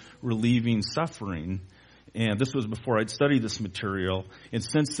to relieving suffering. And this was before I'd studied this material. And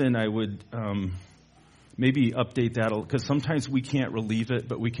since then, I would maybe update that, because sometimes we can't relieve it,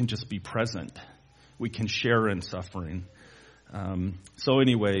 but we can just be present. We can share in suffering. So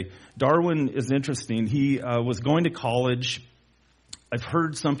anyway, Darwin is interesting. He was going to college. I've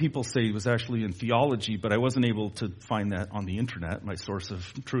heard some people say he was actually in theology, but I wasn't able to find that on the internet, my source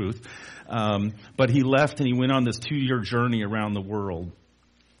of truth. But he left and he went on this 2-year journey around the world.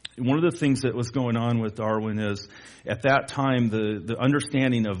 One of the things that was going on with Darwin is, at that time, the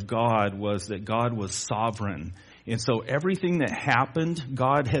understanding of God was that God was sovereign. And so everything that happened,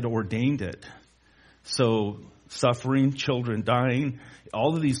 God had ordained it. So suffering, children dying,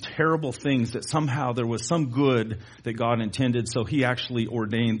 all of these terrible things, that somehow there was some good that God intended. So he actually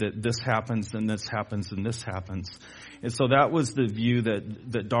ordained that this happens and this happens and this happens. And so that was the view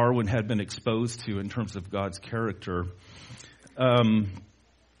that Darwin had been exposed to in terms of God's character.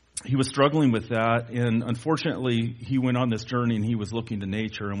 He was struggling with that, and unfortunately, he went on this journey and he was looking to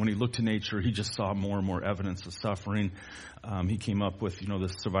nature. And when he looked to nature, he just saw more and more evidence of suffering. He came up with,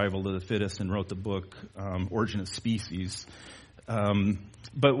 the survival of the fittest and wrote the book, Origin of Species.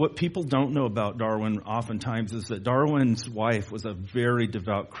 But what people don't know about Darwin oftentimes is that Darwin's wife was a very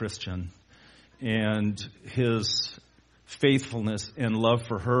devout Christian, and his faithfulness and love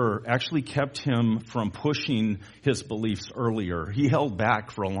for her actually kept him from pushing his beliefs earlier. He held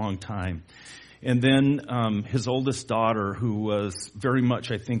back for a long time. And then his oldest daughter, who was very much,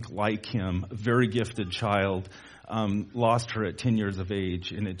 I think, like him, a very gifted child, lost her at 10 years of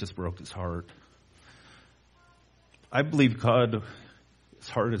age, and it just broke his heart. I believe God's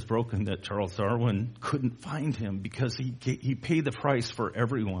heart is broken that Charles Darwin couldn't find him, because he paid the price for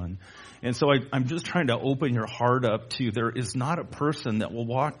everyone. And so I'm just trying to open your heart up to, there is not a person that will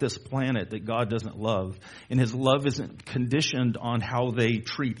walk this planet that God doesn't love. And his love isn't conditioned on how they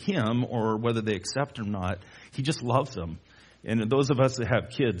treat him or whether they accept him or not. He just loves them. And those of us that have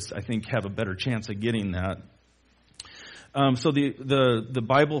kids, I think, have a better chance of getting that. So the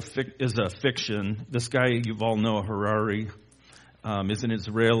Bible is a fiction. This guy, you all know, Harari, is an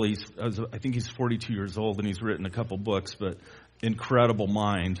Israeli. I think he's 42 years old, and he's written a couple books, but incredible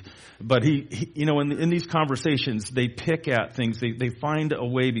mind. But he in these conversations, they pick at things. They find a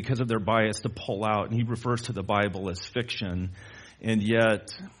way, because of their bias, to pull out. And he refers to the Bible as fiction. And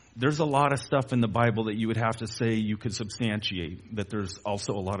yet, there's a lot of stuff in the Bible that you would have to say you could substantiate, that there's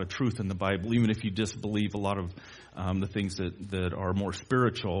also a lot of truth in the Bible, even if you disbelieve a lot of the things that are more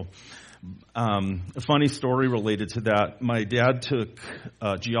spiritual. A funny story related to that. My dad took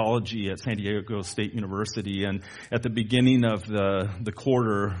geology at San Diego State University, and at the beginning of the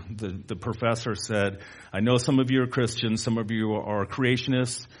quarter, the professor said, "I know some of you are Christians, some of you are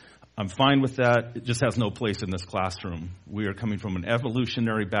creationists. I'm fine with that. It just has no place in this classroom. We are coming from an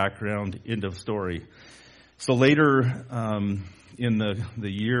evolutionary background." End of story. So later in the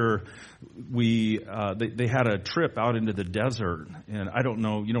year, they had a trip out into the desert, and I don't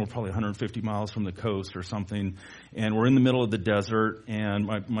know, we're probably 150 miles from the coast or something, and we're in the middle of the desert, and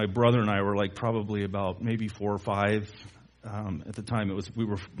my brother and I were like probably about maybe 4 or 5 at the time. We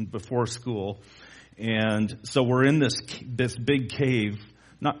were before school, and so we're in this big cave.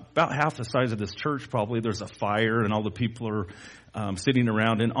 Not about half the size of this church, probably. There's a fire, and all the people are sitting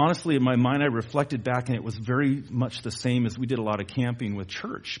around. And honestly, in my mind, I reflected back, and it was very much the same as we did a lot of camping with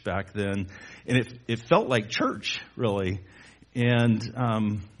church back then. And it felt like church, really. And,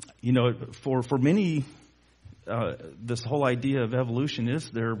 for many, this whole idea of evolution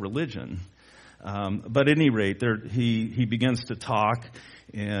is their religion. But at any rate, he begins to talk.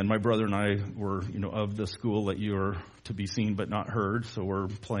 And my brother and I were, of the school that you're to be seen but not heard, so we're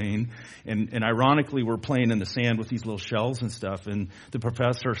playing. And ironically, we're playing in the sand with these little shells and stuff. And the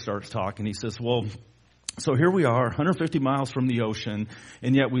professor starts talking. He says, "Well, so here we are, 150 miles from the ocean,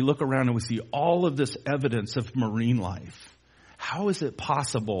 and yet we look around and we see all of this evidence of marine life. How is it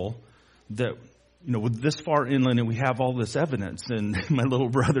possible that, we're this far inland and we have all this evidence?" And my little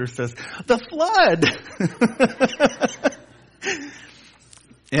brother says, "The flood!"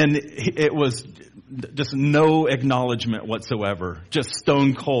 And it was just no acknowledgement whatsoever, just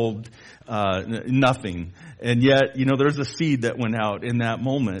stone cold, nothing. And yet, there's a seed that went out in that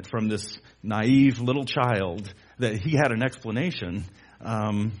moment from this naive little child that he had an explanation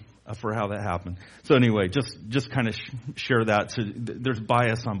for how that happened. So anyway, just kind of share that. So there's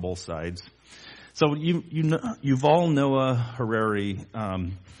bias on both sides. So Yuval Noah Harari.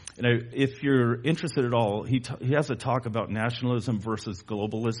 And if you're interested at all, he has a talk about nationalism versus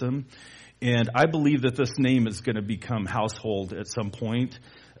globalism. And I believe that this name is going to become household at some point.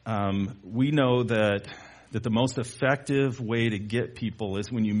 We know that the most effective way to get people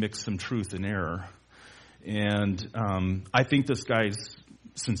is when you mix some truth and error. And I think this guy's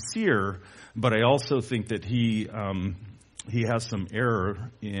sincere, but I also think that he he has some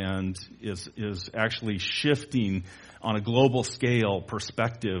error and is actually shifting on a global scale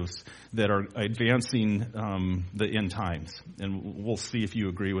perspectives that are advancing the end times. And we'll see if you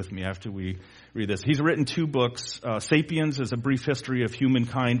agree with me after we read this. He's written 2 books. Sapiens is a brief history of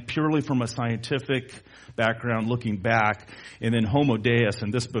humankind, purely from a scientific background looking back. And then Homo Deus,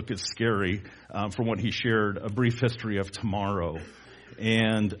 and this book is scary from what he shared, a brief history of tomorrow.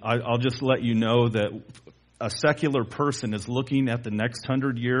 And I'll just let you know that a secular person is looking at the next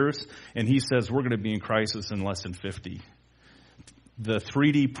 100 years, and he says we're going to be in crisis in less than 50. The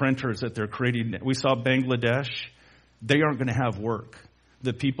 3D printers that they're creating, we saw Bangladesh, they aren't going to have work.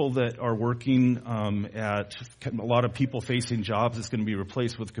 The people that are working at a lot of people-facing jobs is going to be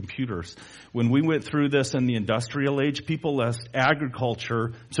replaced with computers. When we went through this in the industrial age, people left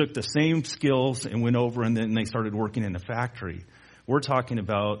agriculture, took the same skills and went over, and then they started working in a factory. We're talking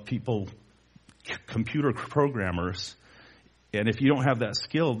about people, computer programmers, and if you don't have that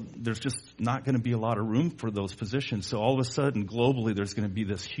skill, there's just not going to be a lot of room for those positions. So all of a sudden, globally, there's going to be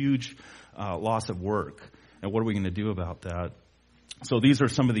this huge loss of work. And what are we going to do about that? So these are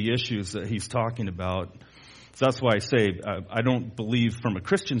some of the issues that he's talking about. So that's why I say I don't believe from a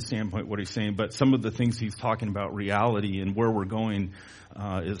Christian standpoint what he's saying, but some of the things he's talking about, reality and where we're going,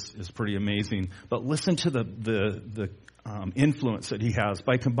 is pretty amazing. But listen to the influence that he has.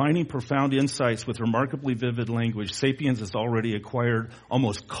 By combining profound insights with remarkably vivid language, Sapiens has already acquired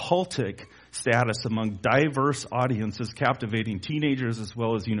almost cultic status among diverse audiences, captivating teenagers as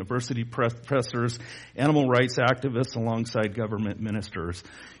well as university professors, animal rights activists, alongside government ministers.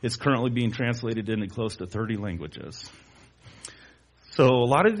 It's currently being translated into close to 30 languages. So a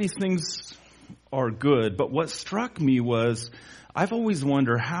lot of these things are good, but what struck me was I've always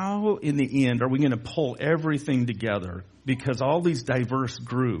wondered how, in the end, are we going to pull everything together? Because all these diverse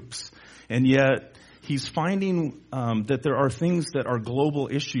groups, and yet he's finding that there are things that are global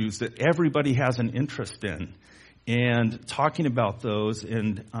issues that everybody has an interest in, and talking about those,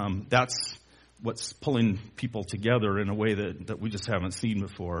 and that's what's pulling people together in a way that we just haven't seen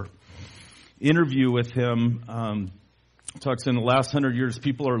before. Interview with him talks in the last 100 years,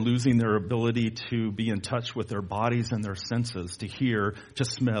 people are losing their ability to be in touch with their bodies and their senses, to hear, to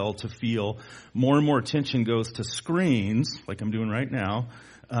smell, to feel. More and more attention goes to screens, like I'm doing right now,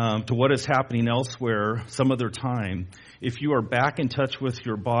 to what is happening elsewhere some other time. If you are back in touch with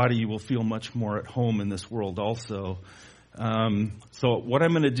your body, you will feel much more at home in this world also. So what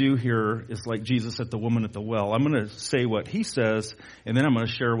I'm going to do here is like Jesus at the woman at the well. I'm going to say what he says, and then I'm going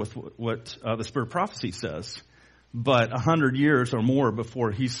to share with what the Spirit of Prophecy says. But 100 years or more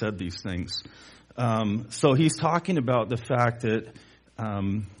before he said these things. So he's talking about the fact that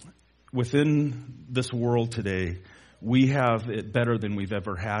within this world today, we have it better than we've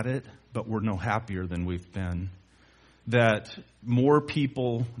ever had it, but we're no happier than we've been. That more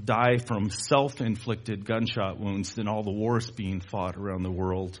people die from self-inflicted gunshot wounds than all the wars being fought around the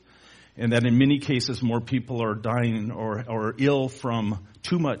world. And that in many cases, more people are dying or ill from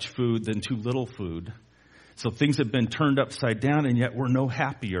too much food than too little food. So things have been turned upside down, and yet we're no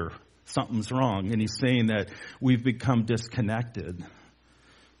happier. Something's wrong. And he's saying that we've become disconnected.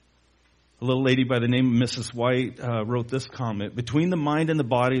 A little lady by the name of Mrs. White wrote this comment. Between the mind and the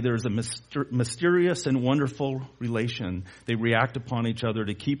body, there's a mysterious and wonderful relation. They react upon each other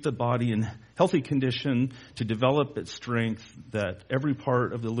to keep the body in healthy condition, to develop its strength, that every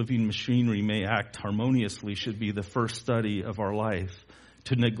part of the living machinery may act harmoniously should be the first study of our life.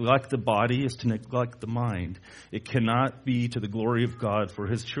 To neglect the body is to neglect the mind. It cannot be to the glory of God for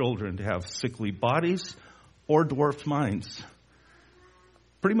his children to have sickly bodies or dwarfed minds.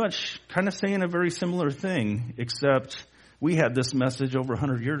 Pretty much kind of saying a very similar thing, except we had this message over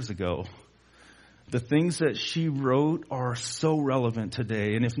 100 years ago. The things that she wrote are so relevant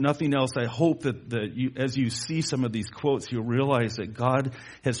today. And if nothing else, I hope that you, as you see some of these quotes, you'll realize that God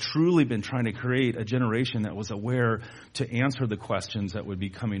has truly been trying to create a generation that was aware to answer the questions that would be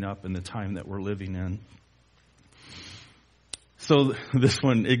coming up in the time that we're living in. So this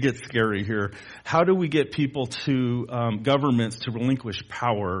one, it gets scary here. How do we get people to, governments to relinquish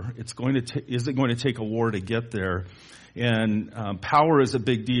power? Is it going to take a war to get there? And power is a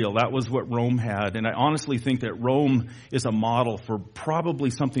big deal. That was what Rome had. And I honestly think that Rome is a model for probably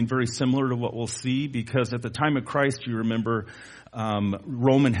something very similar to what we'll see, because at the time of Christ, you remember,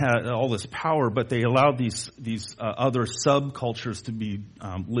 Roman had all this power, but they allowed these other subcultures to be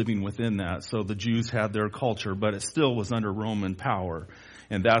living within that. So the Jews had their culture, but it still was under Roman power.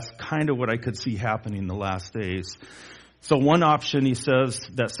 And that's kind of what I could see happening in the last days. So one option, he says,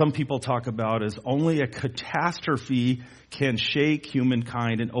 that some people talk about is only a catastrophe can shake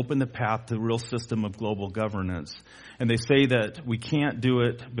humankind and open the path to the real system of global governance. And they say that we can't do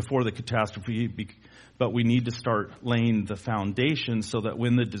it before the catastrophe, but we need to start laying the foundation so that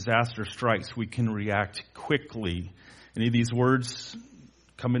when the disaster strikes, we can react quickly. Any of these words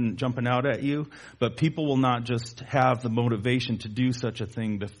jumping out at you? But people will not just have the motivation to do such a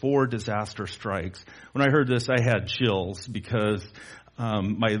thing before disaster strikes. When I heard this, I had chills because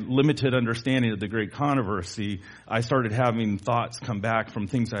my limited understanding of the Great Controversy, I started having thoughts come back from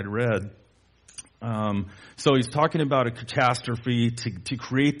things I'd read. So he's talking about a catastrophe to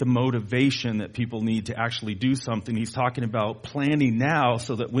create the motivation that people need to actually do something. He's talking about planning now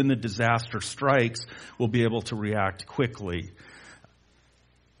so that when the disaster strikes, we'll be able to react quickly.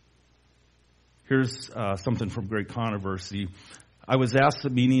 Here's something from Great Controversy. I was asked the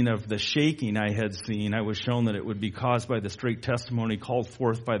meaning of the shaking I had seen. I was shown that it would be caused by the straight testimony called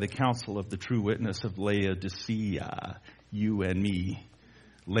forth by the counsel of the true witness of Laodicea, you and me.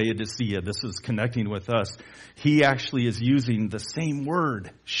 Laodicea, this is connecting with us. He actually is using the same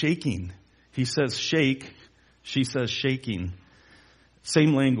word, shaking. He says shake, she says shaking.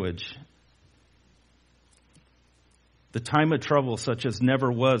 Same language. The time of trouble, such as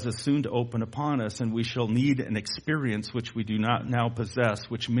never was, is soon to open upon us, and we shall need an experience which we do not now possess,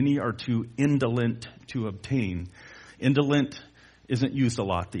 which many are too indolent to obtain. Indolent isn't used a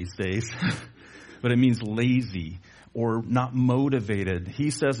lot these days, but it means lazy or not motivated.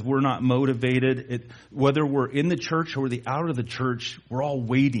 He says we're not motivated. Whether we're in the church or out of the church, we're all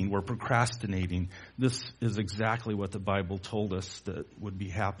waiting. We're procrastinating. This is exactly what the Bible told us that would be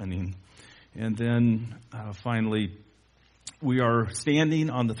happening. And then finally, we are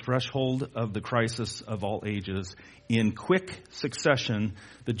standing on the threshold of the crisis of all ages. In quick succession,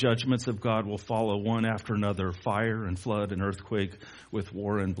 the judgments of God will follow one after another, fire and flood and earthquake with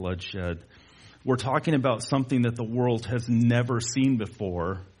war and bloodshed. We're talking about something that the world has never seen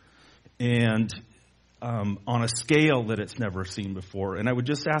before, and on a scale that it's never seen before. And I would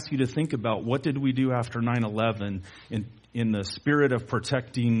just ask you to think about, what did we do after 9/11 in the spirit of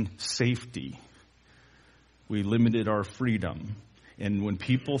protecting safety? We limited our freedom. And when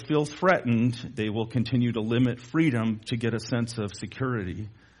people feel threatened, they will continue to limit freedom to get a sense of security.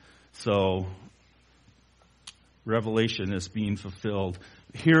 So, Revelation is being fulfilled.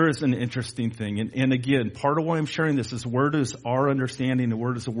 Here is an interesting thing. And again, part of why I'm sharing this is, where does our understanding and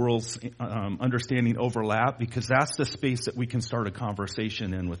where does the world's understanding overlap? Because that's the space that we can start a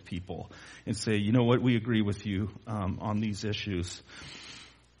conversation in with people and say, you know what, we agree with you on these issues.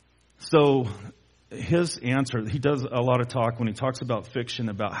 So, his answer, he does a lot of talk when he talks about fiction,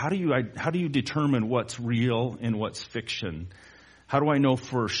 about how do you determine what's real and what's fiction? How do I know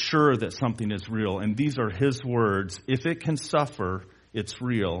for sure that something is real? And these are his words. If it can suffer, it's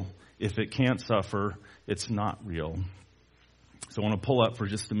real. If it can't suffer, it's not real. So I want to pull up for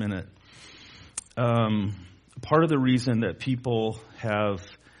just a minute. Part of the reason that people have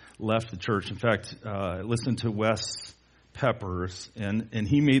left the church, in fact, listen to Wes Peppers, and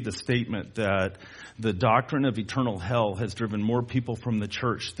he made the statement that the doctrine of eternal hell has driven more people from the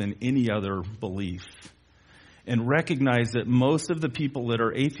church than any other belief. And recognize that most of the people that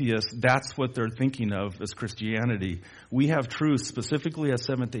are atheists, that's what they're thinking of as Christianity. We have truths, specifically as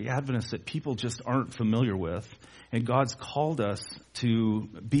Seventh-day Adventists, that people just aren't familiar with. And God's called us to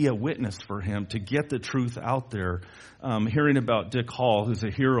be a witness for Him, to get the truth out there. Hearing about Dick Hall, who's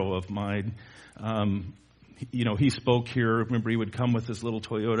a hero of mine, he spoke here. Remember, he would come with his little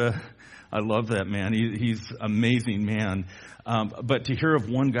Toyota. I love that man. He's an amazing man. But to hear of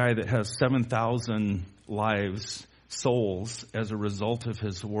one guy that has 7,000 lives, souls, as a result of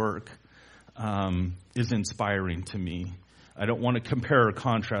his work is inspiring to me. I don't want to compare or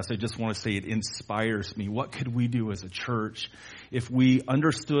contrast. I just want to say it inspires me. What could we do as a church if we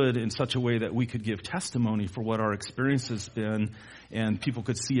understood in such a way that we could give testimony for what our experience has been and people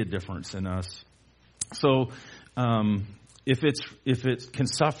could see a difference in us? So, if it can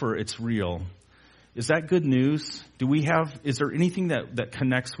suffer, it's real. Is that good news? Is there anything that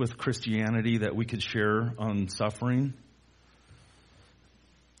connects with Christianity that we could share on suffering?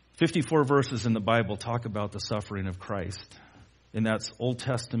 54 verses in the Bible talk about the suffering of Christ. And that's Old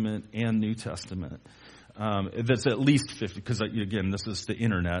Testament and New Testament. That's at least 50, because again, this is the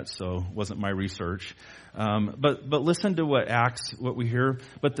internet, so it wasn't my research. But listen to what we hear.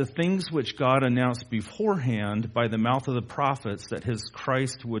 But the things which God announced beforehand by the mouth of the prophets that His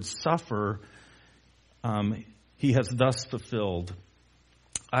Christ would suffer, He has thus fulfilled.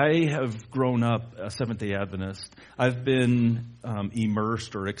 I have grown up a Seventh-day Adventist. I've been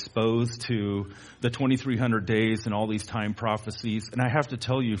immersed or exposed to the 2,300 days and all these time prophecies. And I have to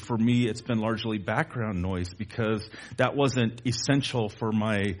tell you, for me, it's been largely background noise because that wasn't essential for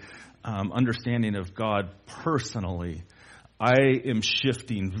my understanding of God personally. I am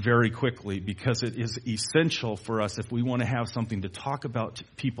shifting very quickly because it is essential for us if we want to have something to talk about to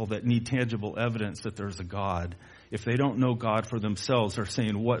people that need tangible evidence that there's a God. If they don't know God for themselves, they're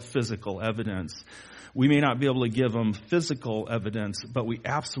saying, what physical evidence? We may not be able to give them physical evidence, but we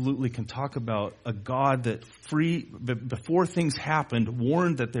absolutely can talk about a God that before things happened,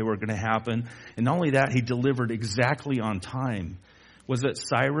 warned that they were going to happen. And not only that, he delivered exactly on time. Was it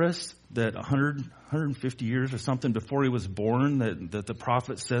Cyrus that 150 years or something before he was born that the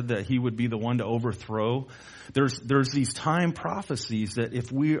prophet said that he would be the one to overthrow? There's these time prophecies that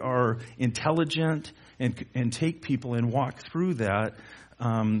if we are intelligent and take people and walk through that,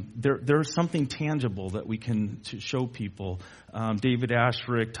 there's something tangible that we can to show people. David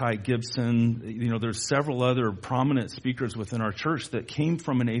Asherick, Ty Gibson, there's several other prominent speakers within our church that came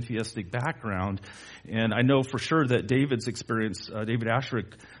from an atheistic background. And I know for sure that David's experience, David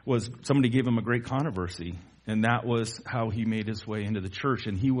Asherick, was somebody gave him a great controversy. And that was how he made his way into the church.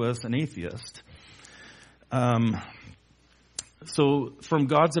 And he was an atheist. So from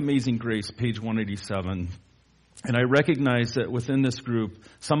God's Amazing Grace, page 187, and I recognize that within this group,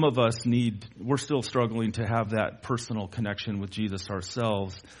 some of us we're still struggling to have that personal connection with Jesus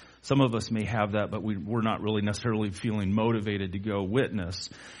ourselves. Some of us may have that, but we're not really necessarily feeling motivated to go witness.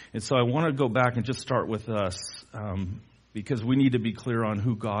 And so I want to go back and just start with us, because we need to be clear on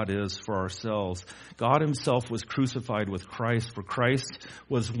who God is for ourselves. God himself was crucified with Christ, for Christ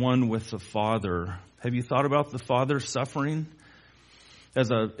was one with the Father. Have you thought about the Father's suffering? As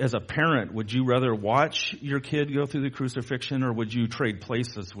a parent, would you rather watch your kid go through the crucifixion, or would you trade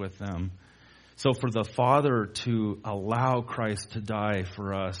places with them? So for the Father to allow Christ to die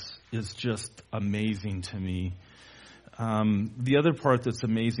for us is just amazing to me. The other part that's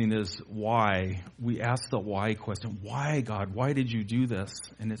amazing is why. We ask the why question. Why, God? Why did you do this?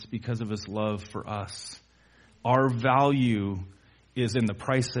 And it's because of his love for us. Our value is in the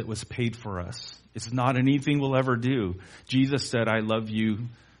price that was paid for us. It's not anything we'll ever do. Jesus said, I love you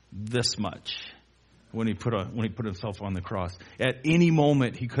this much when he put himself on the cross. At any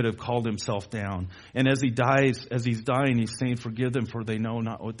moment, he could have called himself down. And as he's dying, he's saying, forgive them, for they know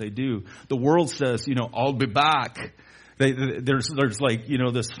not what they do. The world says, I'll be back. There's like,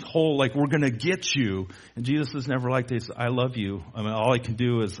 this whole, like, we're going to get you. And Jesus is never like this. I love you. I mean, all I can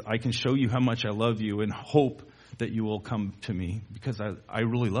do is I can show you how much I love you and hope that you will come to me because I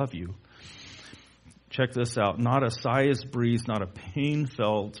really love you. Check this out. Not a sigh is breathed, not a pain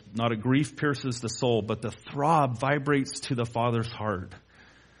felt, not a grief pierces the soul, but the throb vibrates to the Father's heart.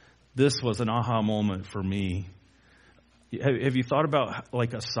 This was an aha moment for me. Have you thought about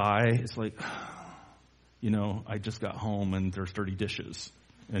like a sigh? It's like, I just got home and there's dirty dishes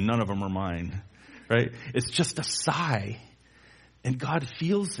and none of them are mine, right? It's just a sigh. And God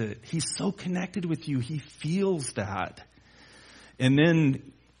feels it. He's so connected with you. He feels that. And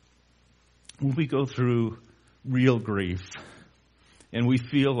then when we go through real grief and we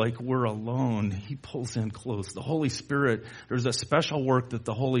feel like we're alone, he pulls in close. The Holy Spirit, there's a special work that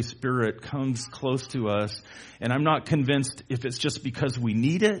the Holy Spirit comes close to us. And I'm not convinced if it's just because we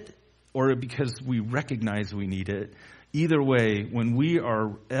need it or because we recognize we need it. Either way, when we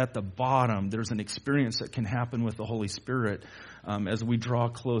are at the bottom, there's an experience that can happen with the Holy Spirit as we draw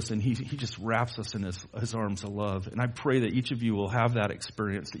close, and he just wraps us in his arms of love. And I pray that each of you will have that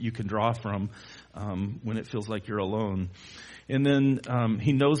experience that you can draw from when it feels like you're alone. And then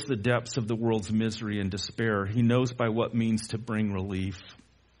he knows the depths of the world's misery and despair. He knows by what means to bring relief.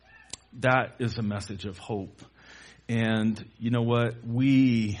 That is a message of hope. And you know what?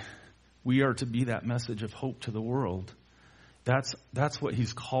 We are to be that message of hope to the world. That's what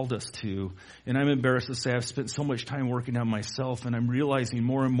he's called us to. And I'm embarrassed to say I've spent so much time working on myself, and I'm realizing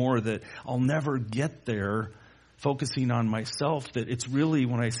more and more that I'll never get there focusing on myself, that it's really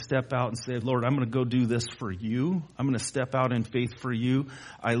when I step out and say, Lord, I'm going to go do this for you. I'm going to step out in faith for you.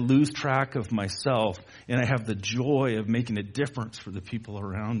 I lose track of myself, and I have the joy of making a difference for the people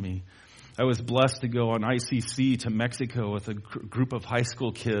around me. I was blessed to go on ICC to Mexico with a group of high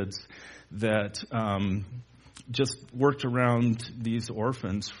school kids that just worked around these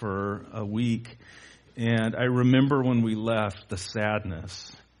orphans for a week. And I remember when we left, the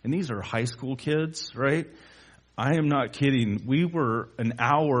sadness. And these are high school kids, right? I am not kidding. We were an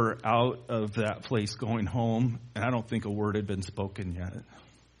hour out of that place going home, and I don't think a word had been spoken yet.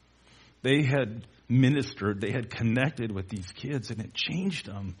 They had ministered, they had connected with these kids, and it changed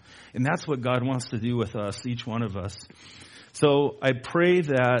them. And that's what God wants to do with us, each one of us. So I pray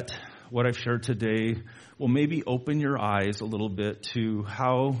that what I've shared today will maybe open your eyes a little bit to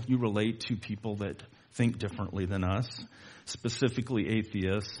how you relate to people that think differently than us, specifically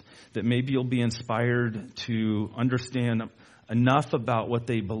atheists, that maybe you'll be inspired to understand enough about what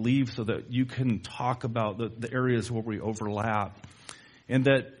they believe so that you can talk about the areas where we overlap, and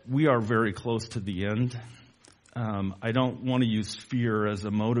that we are very close to the end. I don't want to use fear as a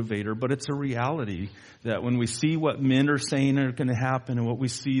motivator, but it's a reality that when we see what men are saying are going to happen and what we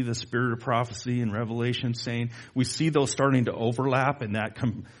see the spirit of prophecy and Revelation saying, we see those starting to overlap, and that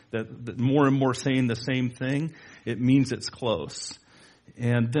more and more saying the same thing, it means it's close.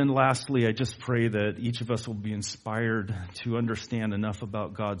 And then lastly, I just pray that each of us will be inspired to understand enough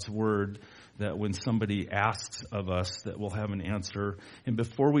about God's Word that when somebody asks of us, that we'll have an answer. And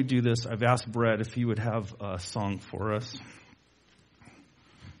before we do this, I've asked Brett if he would have a song for us.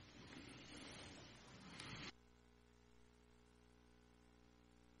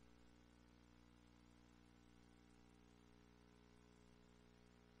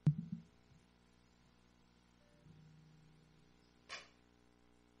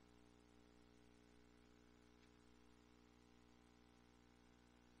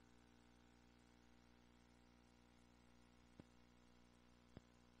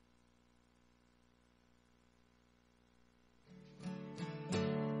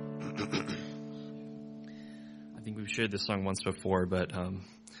 I think we've shared this song once before, but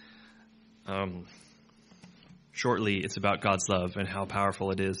shortly, it's about God's love and how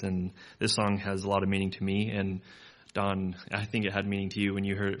powerful it is. And this song has a lot of meaning to me. And Don, I think it had meaning to you when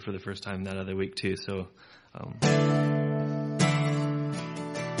you heard it for the first time that other week too. So.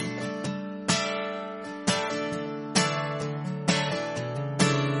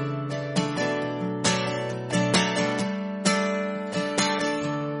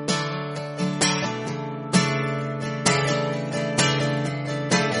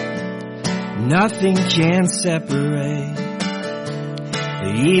 Nothing can separate,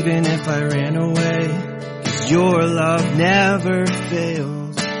 even if I ran away, 'cause your love never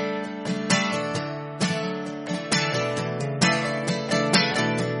fails.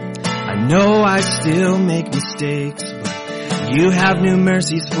 I know I still make mistakes, but you have new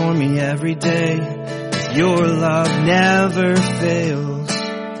mercies for me every day, 'cause your love never fails.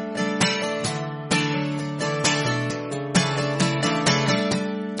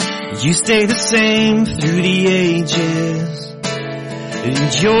 You stay the same through the ages,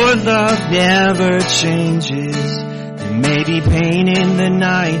 and your love never changes. There may be pain in the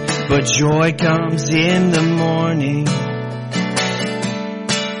night, but joy comes in the morning.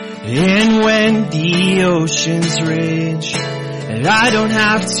 And when the oceans rage, and I don't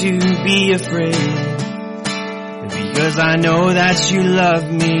have to be afraid, because I know that you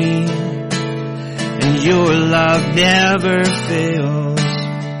love me, and your love never fails.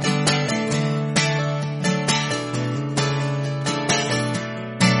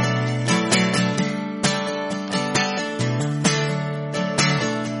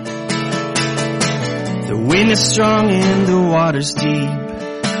 The wind is strong and the water's deep,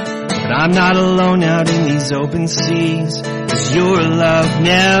 but I'm not alone out in these open seas, 'cause your love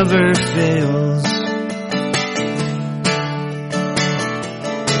never fails.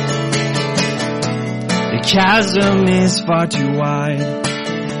 The chasm is far too wide,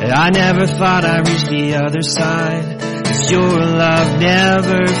 and I never thought I'd reach the other side, 'cause your love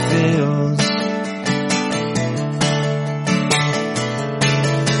never fails.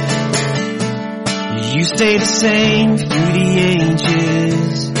 You stay the same through the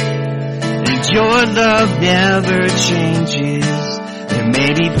ages, and your love never changes. There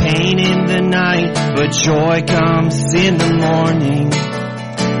may be pain in the night, but joy comes in the morning.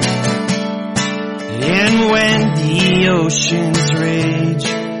 And when the oceans rage,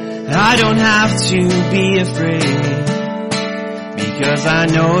 I don't have to be afraid, because I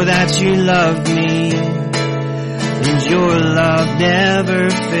know that you love me, and your love never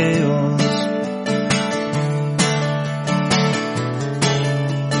fails.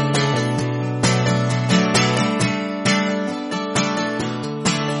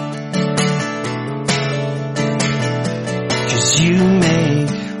 You make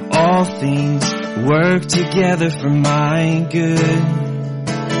all things work together for my good.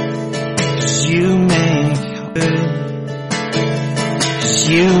 'Cause you make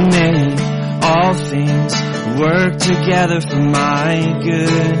all things work together for my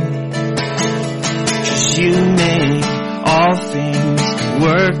good. 'Cause you make all things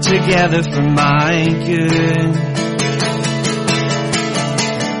work together for my good.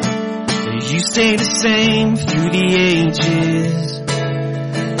 You stay the same through the ages,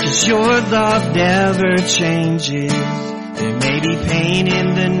 'cause your love never changes. There may be pain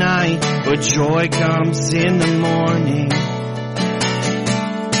in the night, but joy comes in the morning.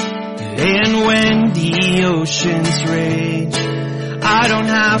 And when the oceans rage, I don't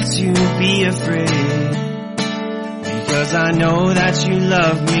have to be afraid, because I know that you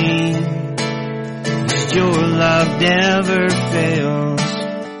love me. 'Cause your love never fails.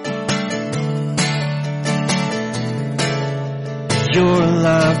 Your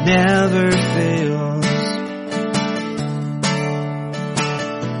love never fails.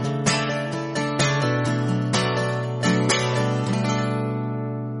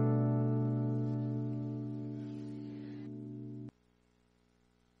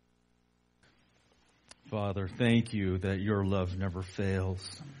 Father, thank you that your love never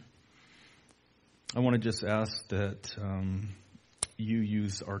fails. I want to just ask that you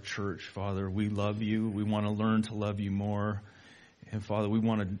use our church, Father. We love you. We want to learn to love you more. And Father, we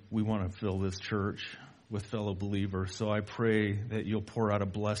want to fill this church with fellow believers. So I pray that you'll pour out a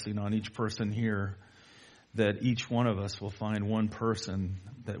blessing on each person here, that each one of us will find one person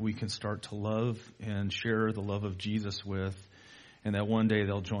that we can start to love and share the love of Jesus with, and that one day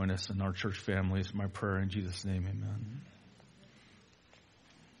they'll join us in our church family. It's my prayer in Jesus' name, amen.